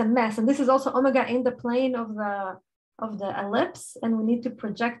it's a mess. And this is also omega in the plane of the ellipse, and we need to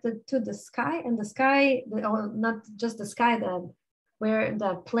project it to the sky, and the sky, or not just the sky, where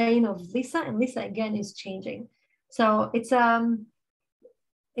the plane of Lisa, and Lisa again is changing. So it's a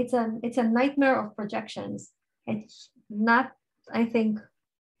nightmare of projections. It's not, I think,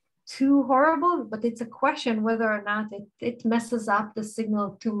 too horrible, but it's a question whether or not it messes up the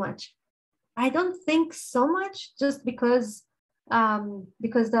signal too much. I don't think so much, just because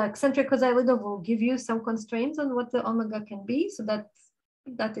the eccentric Kozyalidov will give you some constraints on what the omega can be, so that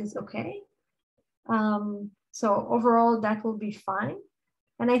is okay. So overall, that will be fine.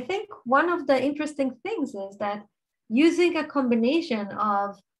 And I think one of the interesting things is that using a combination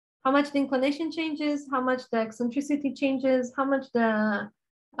of how much the inclination changes, how much the eccentricity changes, how much the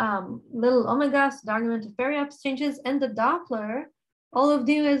little omegas, the argument of periapse changes, and the Doppler, all of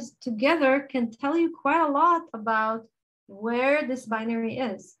these together can tell you quite a lot about where this binary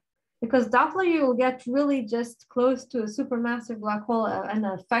is. Because Doppler, you will get really just close to a supermassive black hole, an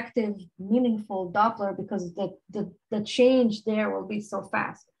effective, meaningful Doppler, because the change there will be so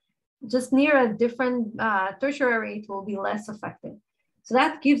fast. Just near a different tertiary, it will be less effective. So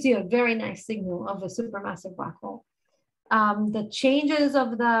that gives you a very nice signal of a supermassive black hole. The changes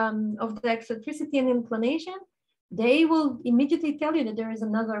of the eccentricity and inclination, they will immediately tell you that there is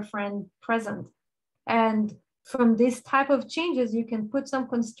another friend present. And from this type of changes, you can put some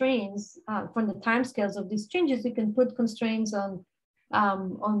constraints from the timescales of these changes. You can put constraints on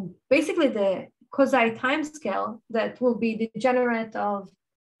basically the Kozai timescale that will be degenerate of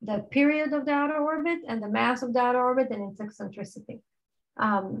the period of the outer orbit and the mass of the outer orbit and its eccentricity.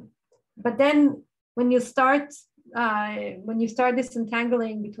 But then when you start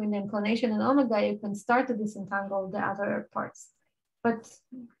disentangling between the inclination and omega, you can start to disentangle the other parts. But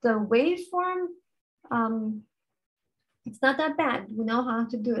the waveform, it's not that bad. We know how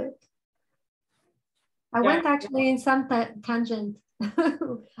to do it. I went actually in some tangent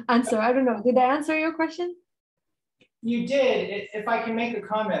answer. I don't know. Did I answer your question? You did. If I can make a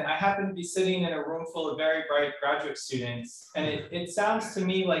comment, I happen to be sitting in a room full of very bright graduate students, and it sounds to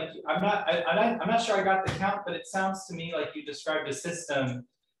me like I'm not sure I got the count, but it sounds to me like you described a system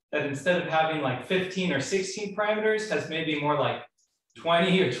that instead of having like 15 or 16 parameters has maybe more like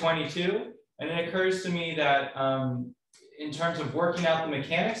 20 or 22. And it occurs to me that in terms of working out the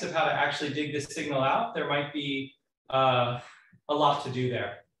mechanics of how to actually dig this signal out, there might be a lot to do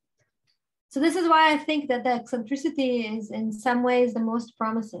there. So this is why I think that the eccentricity is in some ways the most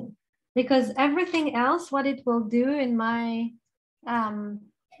promising, because everything else, what it will do in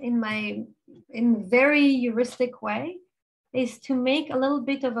very heuristic way, is to make a little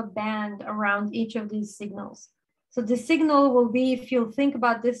bit of a band around each of these signals. So the signal will be, if you think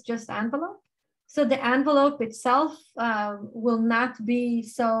about this, just envelope. So the envelope itself will not be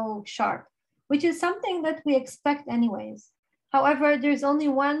so sharp, which is something that we expect anyways. However, there's only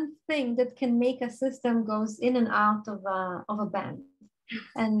one thing that can make a system goes in and out of a band.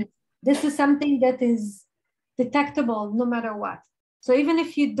 And this is something that is detectable no matter what. So even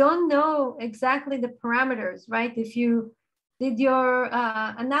if you don't know exactly the parameters, right? If you did your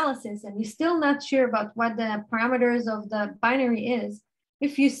analysis and you're still not sure about what the parameters of the binary is,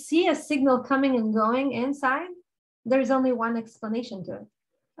 if you see a signal coming and going inside, there's only one explanation to it.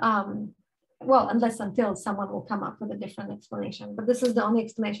 Well, until someone will come up with a different explanation, but this is the only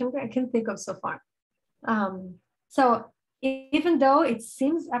explanation that I can think of so far. So even though it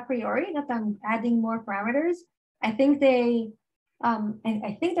seems a priori that I'm adding more parameters, I think I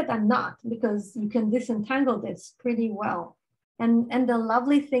think that I'm not, because you can disentangle this pretty well. And the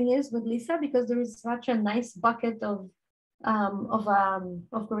lovely thing is with Lisa, because there is such a nice bucket of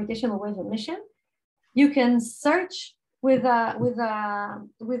gravitational wave emission, you can search with a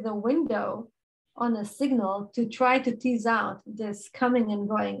window on a signal to try to tease out this coming and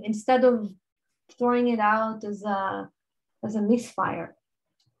going, instead of throwing it out as as a misfire.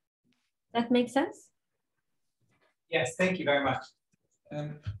 That makes sense? Yes, thank you very much.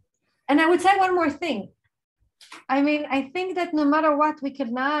 And I would say one more thing. I mean, I think that no matter what, we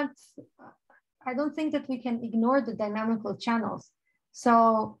cannot, I don't think that we can ignore the dynamical channels.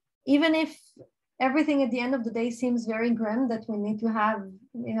 So even if everything at the end of the day seems very grim, that we need to have,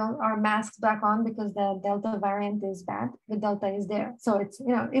 you know, our masks back on because the Delta variant is bad, the Delta is there. So it's,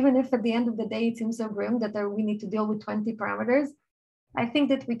 you know, even if at the end of the day it seems so grim that we need to deal with 20 parameters, I think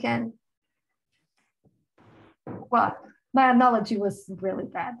that we can. Well, my analogy was really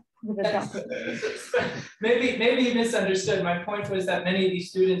bad with the Delta. maybe you misunderstood. My point was that many of these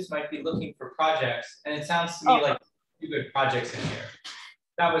students might be looking for projects, and it sounds to me like two good projects in here.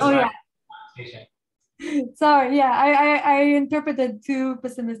 That was my conversation. Sorry, yeah, I interpreted too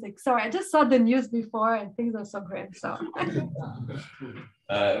pessimistic. Sorry, I just saw the news before and things are so grim. So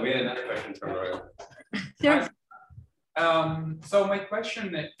we had another question from Roy. Sure. So my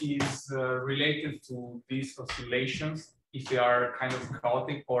question is related to these oscillations, if they are kind of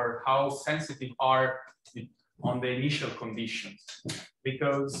chaotic or how sensitive are on the initial conditions.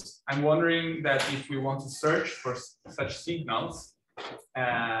 Because I'm wondering that if we want to search for such signals,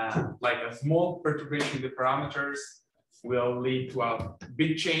 like a small perturbation in the parameters will lead to a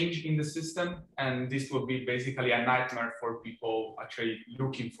big change in the system. And this will be basically a nightmare for people actually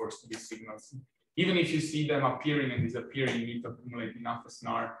looking for these signals. Even if you see them appearing and disappearing, you need to accumulate enough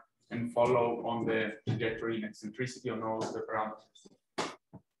SNR and follow on the trajectory and eccentricity on all of the parameters.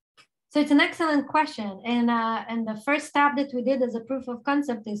 So it's an excellent question. And the first step that we did as a proof of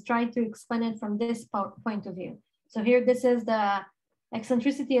concept is try to explain it from this point of view. So here, this is the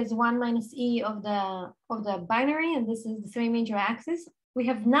eccentricity as 1 minus E of the binary, and this is the 3 major axis. We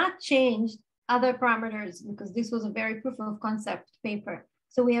have not changed other parameters because this was a very proof of concept paper.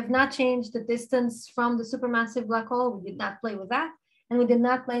 So we have not changed the distance from the supermassive black hole. We did not play with that. And we did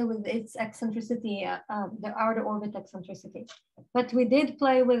not play with its eccentricity, the outer orbit eccentricity. But we did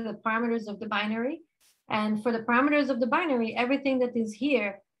play with the parameters of the binary. And for the parameters of the binary, everything that is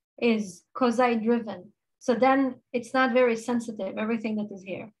here is Kozai driven. So then it's not very sensitive, everything that is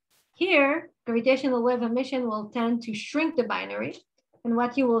here. Here, gravitational wave emission will tend to shrink the binary. And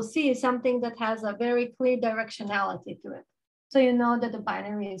what you will see is something that has a very clear directionality to it. So you know that the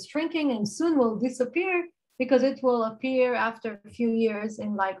binary is shrinking and soon will disappear because it will appear after a few years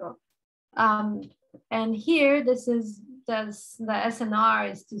in LIGO. And here, the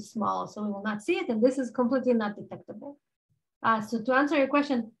SNR is too small, so we will not see it. And this is completely not detectable. So to answer your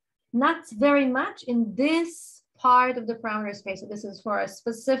question, not very much in this part of the parameter space. So this is for a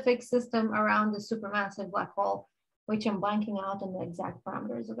specific system around the supermassive black hole, which I'm blanking out on the exact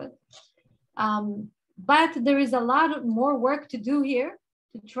parameters of it. But there is a lot more work to do here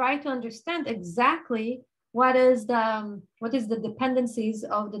to try to understand exactly what is the dependencies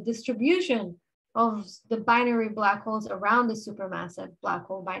of the distribution of the binary black holes around the supermassive black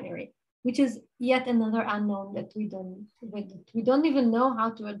hole binary, which is yet another unknown that we don't even know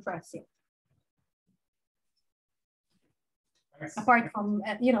how to address it. Apart from,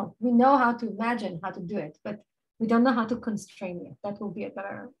 you know, we know how to imagine how to do it, but we don't know how to constrain it. That will be a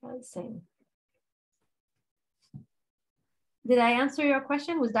better saying. Did I answer your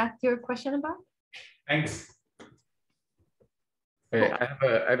question? Was that your question about? Thanks. Okay,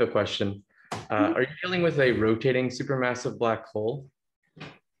 I have a question. Are you dealing with a rotating supermassive black hole?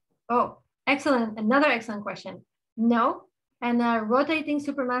 Oh, excellent. Another excellent question. No, and a rotating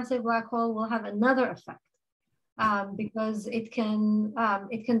supermassive black hole will have another effect because it can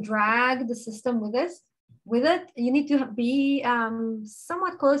drag the system with it. You need to be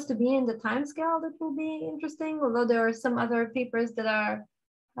somewhat close to being the time scale that will be interesting, although there are some other papers that are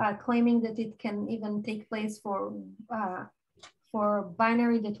claiming that it can even take place for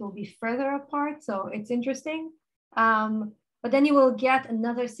binary that will be further apart. So it's interesting. But then you will get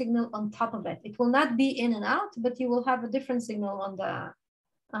another signal on top of it. It will not be in and out, but you will have a different signal on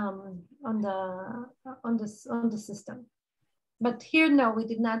the system. But here, no, we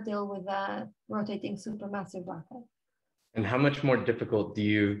did not deal with a rotating supermassive black hole. And how much more difficult do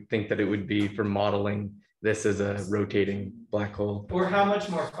you think that it would be for modeling this as a rotating black hole? Or how much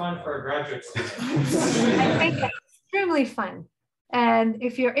more fun for a graduate student? I think it's extremely fun. And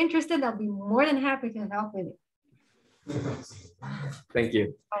if you're interested, I'll be more than happy to help with it. Thank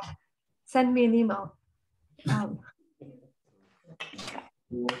you. Send me an email.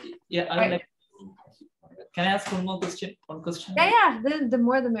 Yeah, right. Can I ask one more question? Yeah, the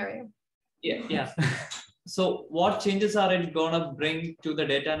more the merrier. Yeah. So what changes are it gonna bring to the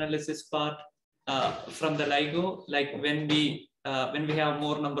data analysis part from the LIGO? Like when we have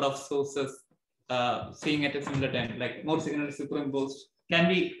more number of sources seeing at a similar time, like more signals superimposed. Can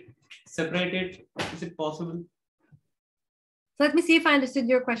we separate it? Is it possible? So let me see if I understood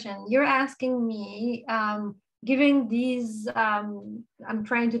your question. You're asking me, giving these, I'm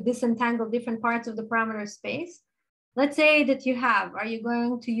trying to disentangle different parts of the parameter space. Let's say that are you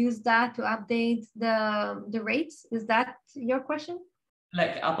going to use that to update the rates? Is that your question?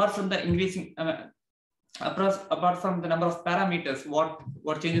 Like apart from the increasing, apart from the number of parameters,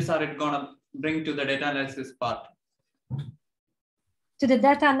 what changes are it gonna bring to the data analysis part? To the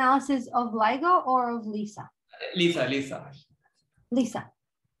data analysis of LIGO or of LISA? Lisa.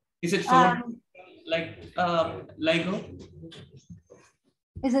 Is it so like LIGO?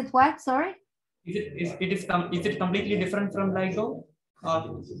 Is it what? Sorry? Is it completely different from LIGO?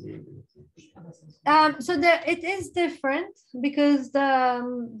 So it is different because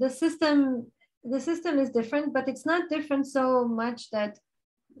the system is different, but it's not different so much that.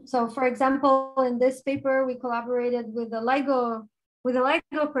 So, for example, in this paper, we collaborated with the LIGO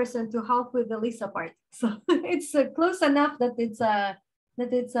person to help with the LISA part. So it's close enough that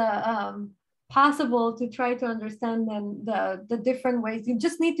it's possible to try to understand the different ways. You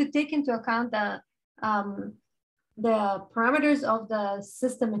just need to take into account the parameters of the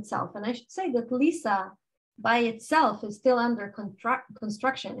system itself. And I should say that LISA by itself is still under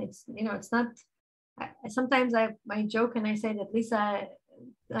construction. It's, it's not, sometimes I joke and I say that LISA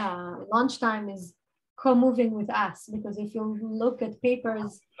launch time is co-moving with us, because if you look at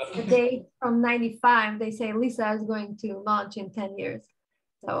papers, the date from 95, they say LISA is going to launch in 10 years.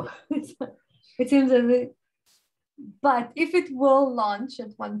 So it seems as if, but if it will launch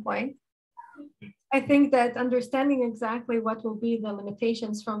at one point, I think that understanding exactly what will be the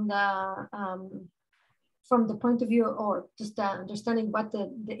limitations from the point of view, or just understanding what the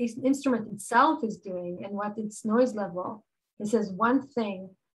instrument itself is doing and what its noise level, this is one thing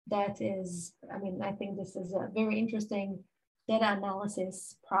that is, I think this is a very interesting data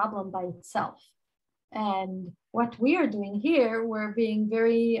analysis problem by itself. And what we are doing here, we're being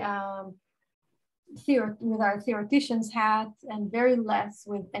very with our theoretician's hat and very less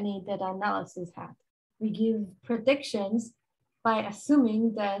with any data analysis hat. We give predictions by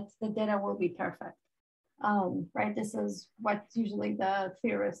assuming that the data will be perfect, right? This is what usually the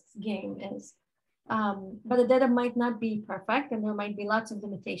theorist's game is. But the data might not be perfect and there might be lots of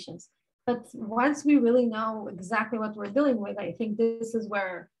limitations. But once we really know exactly what we're dealing with, I think this is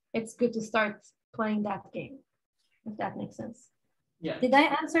where it's good to start playing that game, if that makes sense. Yeah. Did I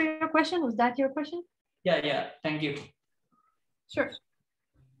answer your question? Was that your question? Yeah, thank you. Sure.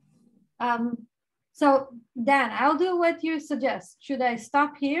 So Dan, I'll do what you suggest. Should I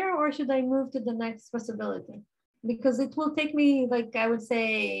stop here or should I move to the next possibility? Because it will take me, like, I would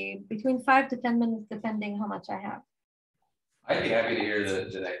say between 5 to 10 minutes, depending how much I have. I'd be happy to hear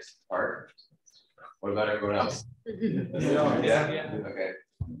the next part. What about everyone else? Yeah? Okay.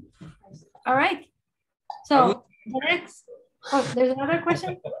 All right. So the next, there's another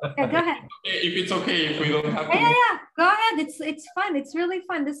question? Yeah, go ahead. If it's okay, if we don't have to. Yeah, go ahead. It's fun. It's really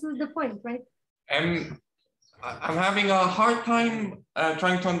fun. This is the point, right? I'm having a hard time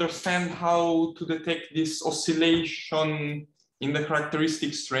trying to understand how to detect this oscillation in the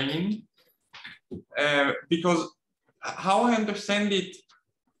characteristic strain, because how I understand it,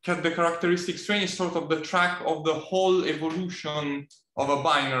 the characteristic strain is sort of the track of the whole evolution of a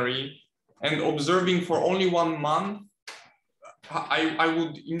binary, and observing for only 1 month, I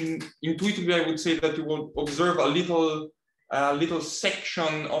would intuitively I would say that you will observe a little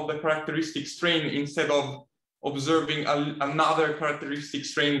section of the characteristic strain instead of observing another characteristic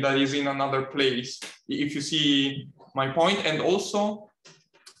strain that is in another place, if you see my point. And also,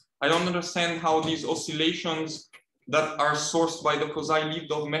 I don't understand how these oscillations that are sourced by the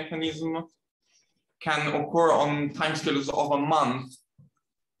Kozai-Lipdov mechanism can occur on timescales of a month,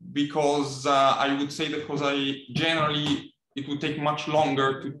 because I would say that Kozai generally, it would take much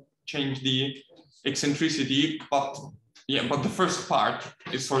longer to change the eccentricity, but the first part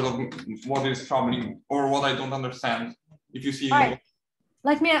is sort of what is troubling, or what I don't understand. If you see. All right.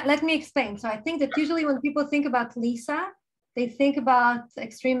 Let me explain. So I think that usually when people think about LISA, they think about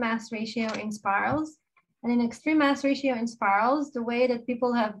extreme mass ratio in spirals. And in extreme mass ratio in spirals, the way that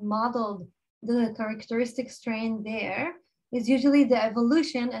people have modeled the characteristic strain there is usually the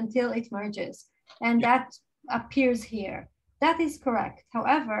evolution until it merges. And that appears here. That is correct.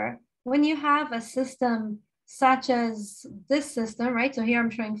 However, when you have a system such as this system, right? So here I'm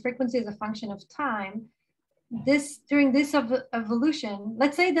showing frequency as a function of time. During this evolution,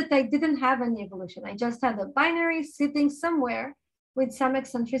 let's say that I didn't have any evolution. I just had a binary sitting somewhere with some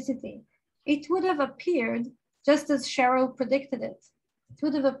eccentricity. It would have appeared just as Cheryl predicted it. it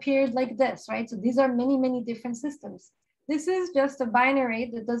would have appeared like this, right? So these are many, many different systems. This is just a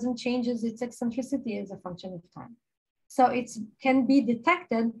binary that doesn't change its eccentricity as a function of time. So it can be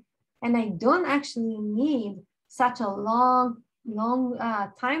detected, and I don't actually need such a long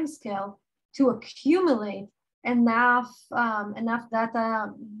time scale to accumulate enough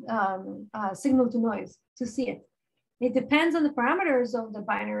data signal to noise to see it. It depends on the parameters of the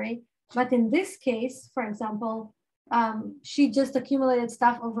binary, but in this case, for example, she just accumulated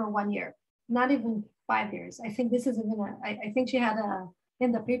stuff over 1 year, not even 5 years. I think this is even I think she had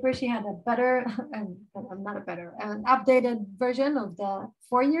in the paper, she had a better, an updated version of the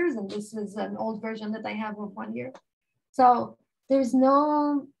 4 years, and this is an old version that I have of 1 year. So there is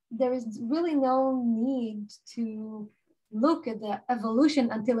really no need to look at the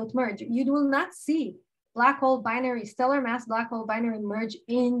evolution until it merges. You will not see black hole binary, stellar mass black hole binary merge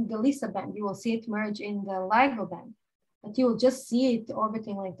in the LISA band. You will see it merge in the LIGO band, but you will just see it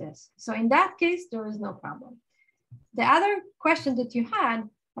orbiting like this. So in that case, there is no problem. The other question that you had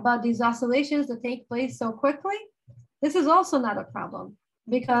about these oscillations that take place so quickly, this is also not a problem,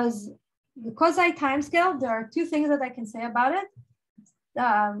 because the quasi timescale, there are two things that I can say about it.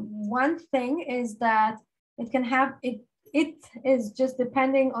 One thing is that it is just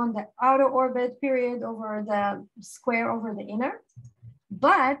depending on the outer orbit period over the square over the inner.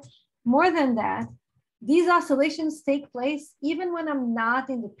 But more than that, these oscillations take place even when I'm not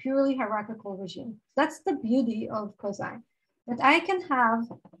in the purely hierarchical regime. That's the beauty of quasi. That I can have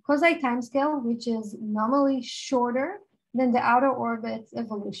quasi timescale, which is normally shorter than the outer orbit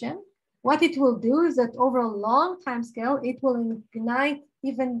evolution. What it will do is that over a long timescale, it will ignite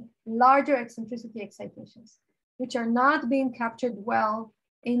even larger eccentricity excitations, which are not being captured well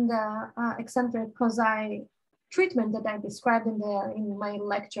in the eccentric quasi treatment that I described in my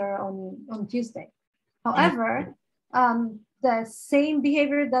lecture on Tuesday. However, the same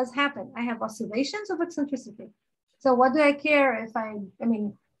behavior does happen. I have oscillations of eccentricity. So what do I care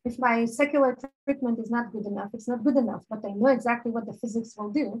if my secular treatment is not good enough? It's not good enough, but I know exactly what the physics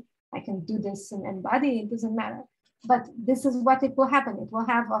will do. I can do this in NBIA, it doesn't matter. But this is what it will happen. It will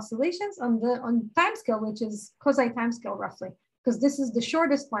have oscillations on time scale, which is quasi time scale roughly, because this is the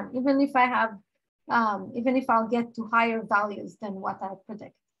shortest one, even if I'll get to higher values than what I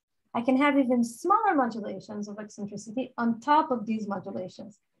predict. I can have even smaller modulations of eccentricity on top of these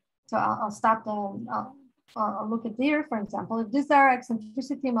modulations. So I'll stop them. I'll look at here, for example. If these are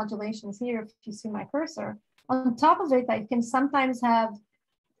eccentricity modulations here, if you see my cursor, on top of it, I can sometimes have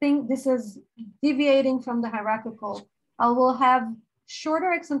this is deviating from the hierarchical. I will have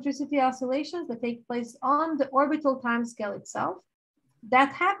shorter eccentricity oscillations that take place on the orbital time scale itself.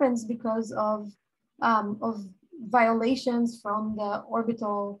 That happens because of violations from the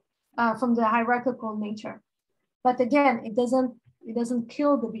orbital, from the hierarchical nature. But again, it doesn't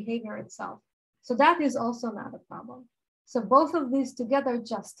kill the behavior itself. So that is also not a problem. So both of these together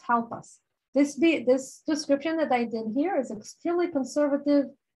just help us. This description that I did here is extremely conservative,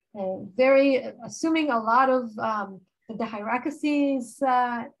 very assuming a lot of the hierarchy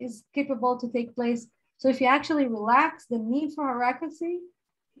is capable to take place. So if you actually relax the need for hierarchy,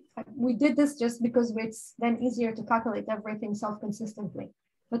 we did this just because it's then easier to calculate everything self-consistently.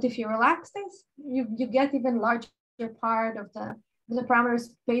 But if you relax this, you get even larger part of the parameter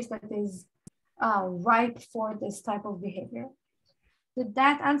space that is ripe for this type of behavior. Did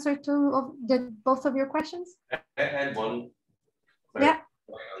that answer both of your questions? I had one. Yeah.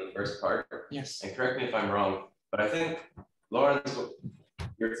 On the first part. Yes. And correct me if I'm wrong, but I think, Lawrence,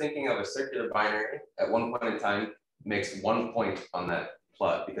 you're thinking of a circular binary at one point in time makes 1 point on that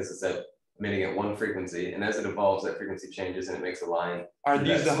plot because it's emitting at one frequency, and as it evolves, that frequency changes and it makes a line. Are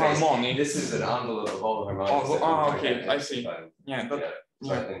these the harmonics? This is an envelope of all the harmonics. Oh, okay, I see. Yeah,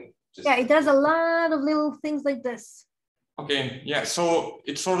 So I think it does a lot of little things like this. Okay, yeah, so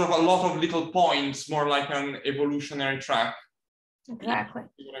it's sort of a lot of little points, more like an evolutionary track. Exactly.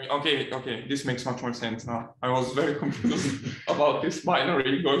 Okay, this makes much more sense now. I was very confused about this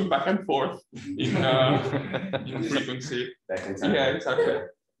binary going back and forth in frequency. Yeah, exactly.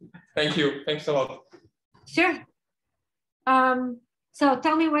 Thank you. Thanks a lot. Sure. So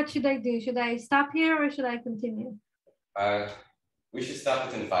tell me, what should I do? Should I stop here or should I continue? We should stop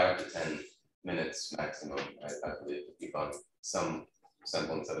within 5 to 10 minutes maximum. I believe to keep on some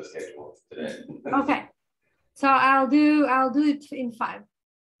semblance of a schedule today. Okay. So I'll do it in 5,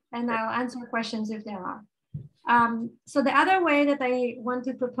 and I'll answer questions if there are. So the other way that I want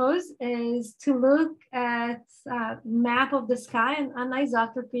to propose is to look at a map of the sky and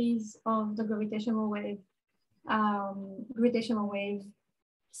anisotropies of the gravitational wave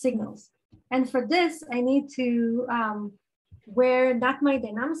signals. And for this, I need to wear not my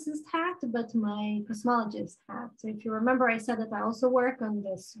dynamicist hat, but my cosmologist hat. So if you remember, I said that I also work on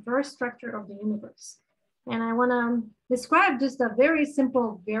this verse structure of the universe. And I want to describe just a very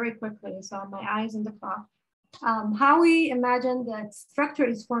simple, very quickly, so my eyes on the clock, how we imagine that structure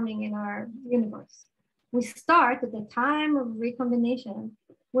is forming in our universe. We start at the time of recombination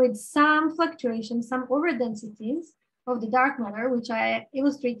with some fluctuations, some overdensities of the dark matter, which I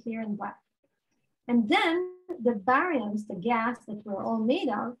illustrate here in black. And then the baryons, the gas that we're all made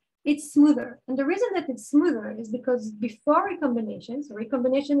of, it's smoother. And the reason that it's smoother is because before recombination, so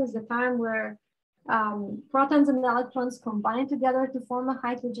recombination is the time where protons and electrons combine together to form a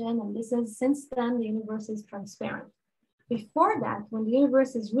hydrogen. And this is, since then, the universe is transparent. Before that, when the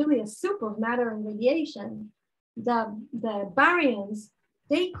universe is really a soup of matter and radiation, the baryons,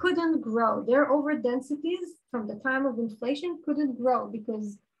 they couldn't grow. Their overdensities from the time of inflation couldn't grow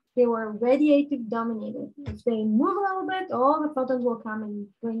because they were radiative dominated. If they move a little bit, all the photons will come and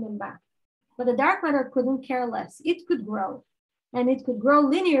bring them back. But the dark matter couldn't care less. It could grow. And it could grow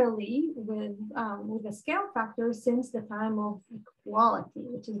linearly with a scale factor since the time of equality,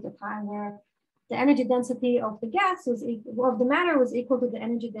 which is the time where the energy density of the gas was of the matter was equal to the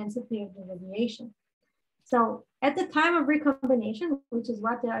energy density of the radiation. So at the time of recombination, which is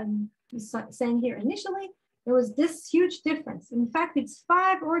what I'm saying here initially, there was this huge difference. In fact, it's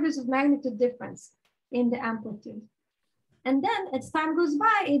 5 orders of magnitude difference in the amplitude. And then as time goes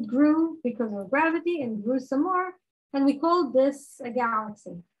by, it grew because of gravity and grew some more. And we call this a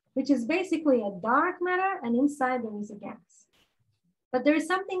galaxy, which is basically a dark matter, and inside there is a gas. But there is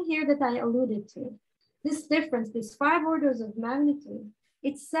something here that I alluded to. This difference, this 5 orders of magnitude,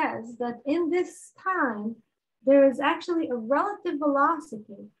 it says that in this time, there is actually a relative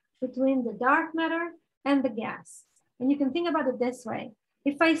velocity between the dark matter and the gas. And you can think about it this way.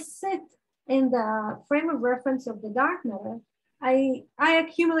 If I sit in the frame of reference of the dark matter, I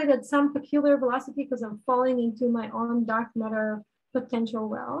accumulated some peculiar velocity because I'm falling into my own dark matter potential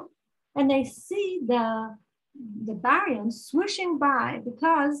well. And I see the baryons swooshing by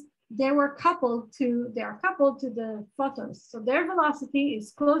because they are coupled to the photons. So their velocity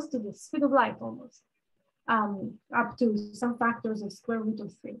is close to the speed of light almost, up to some factors of square root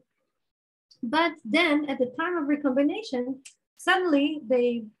of 3. But then at the time of recombination, suddenly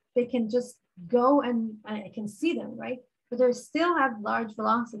they can just go and I can see them, right? But they still have large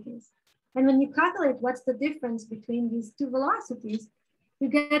velocities. And when you calculate what's the difference between these two velocities, you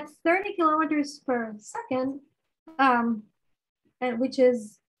get 30 kilometers per second, which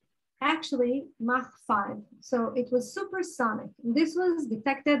is actually Mach 5. So it was supersonic. And this was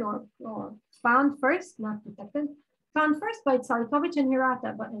detected or found first, not detected, found first by Tsalikovich and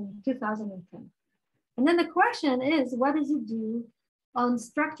Hirata in 2010. And then the question is, what does it do on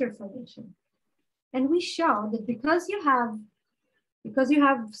structure formation? And we show that because you have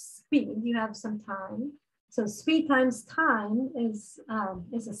speed, you have some time. So speed times time is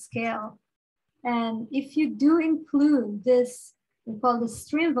a scale. And if you do include this, we call the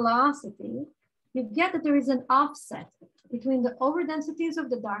stream velocity, you get that there is an offset between the overdensities of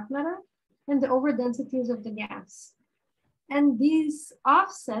the dark matter and the overdensities of the gas. And this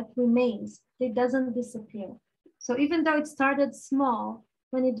offset remains, it doesn't disappear. So even though it started small,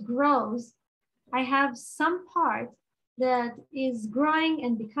 when it grows, I have some part that is growing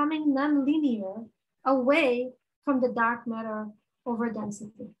and becoming nonlinear away from the dark matter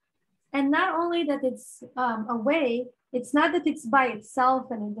overdensity. And not only that it's away, it's not that it's by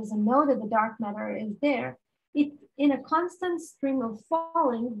itself and it doesn't know that the dark matter is there. It in a constant stream of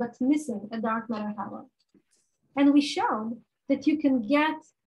falling, but missing a dark matter halo. And we showed that you can get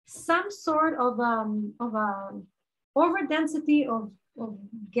some sort of overdensity of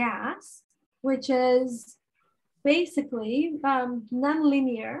gas, which is basically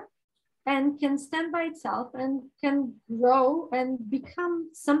nonlinear and can stand by itself and can grow and become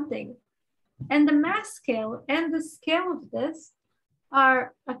something. And the mass scale and the scale of this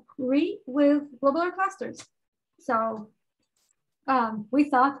agree with globular clusters. So we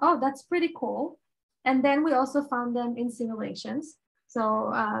thought, oh, that's pretty cool. And then we also found them in simulations.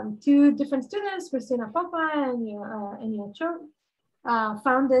 So 2 different students, Christina Popa and Nia Cho,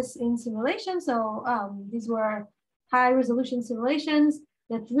 found this in simulation. So these were high resolution simulations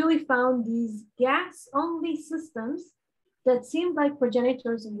that really found these gas-only systems that seemed like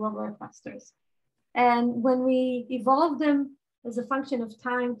progenitors of globular clusters. And when we evolved them as a function of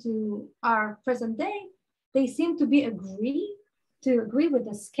time to our present day, they seem to agree with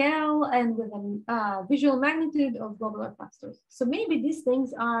the scale and with the visual magnitude of globular clusters. So maybe these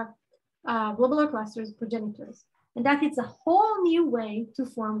things are globular clusters progenitors, and that it's a whole new way to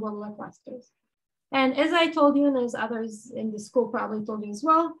form globular clusters. And as I told you, and as others in the school probably told you as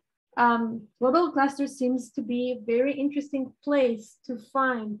well, global cluster seems to be a very interesting place to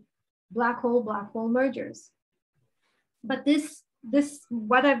find black hole mergers. But this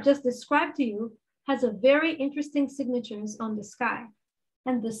what I've just described to you has a very interesting signatures on the sky.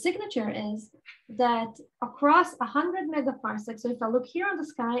 And the signature is that across 100 megaparsecs, so if I look here on the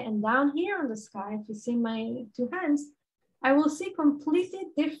sky and down here on the sky, if you see my two hands, I will see completely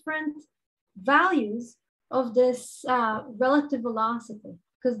different values of this relative velocity,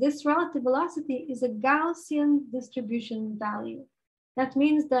 because this relative velocity is a Gaussian distribution value. That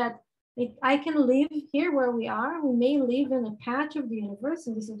means that I can live here where we are. We may live in a patch of the universe,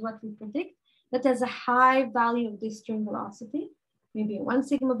 and this is what we predict, that has a high value of this string velocity, maybe a 1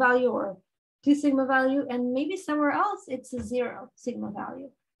 sigma value or a 2 sigma value, and maybe somewhere else it's a 0 sigma value.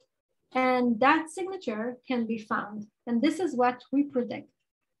 And that signature can be found. And this is what we predict.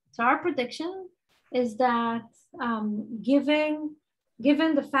 So our prediction is that given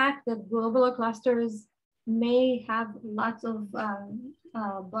the fact that globular clusters may have lots of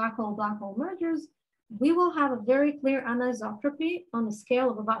black hole mergers, we will have a very clear anisotropy on a scale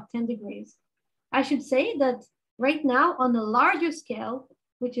of about 10 degrees. I should say that right now on a larger scale,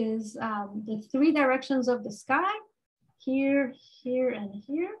 which is the 3 directions of the sky, here, here, and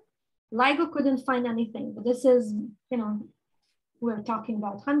here, LIGO couldn't find anything, but this is, we're talking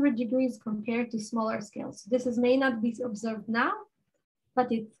about 100 degrees compared to smaller scales. This may not be observed now,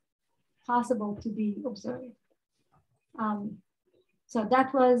 but it's possible to be observed. So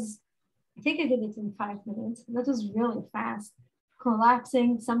that was, I think I did it in 5 minutes. That was really fast,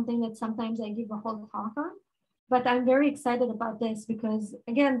 collapsing something that sometimes I give a whole talk on. But I'm very excited about this because,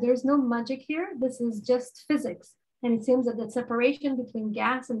 again, there's no magic here. This is just physics. And it seems that the separation between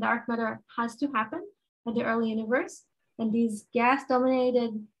gas and dark matter has to happen at the early universe. And these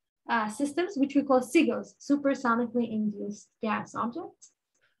gas-dominated systems, which we call SIGOs, supersonically induced gas objects,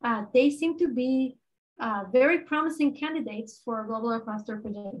 they seem to be very promising candidates for globular cluster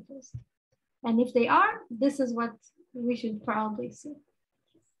progenitors. And if they are, this is what we should probably see.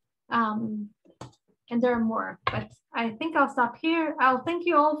 And there are more, but I think I'll stop here. I'll thank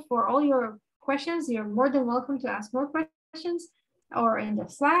you all for all your questions. You're more than welcome to ask more questions or in the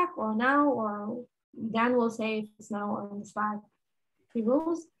Slack or now, or Dan will say if it's now or in the Slack, the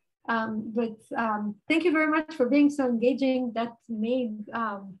rules. Thank you very much for being so engaging. That made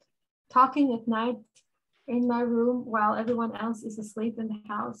talking at night in my room while everyone else is asleep in the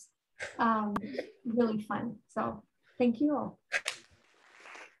house really fun. So thank you all.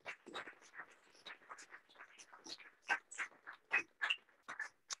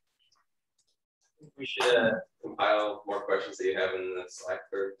 We should compile more questions that you have in the Slack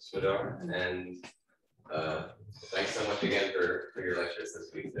for Smadar. And thanks so much again for your lectures this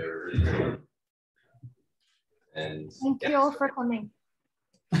week. They were really great. And thank you all for coming.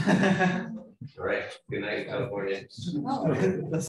 All right. Good night, California.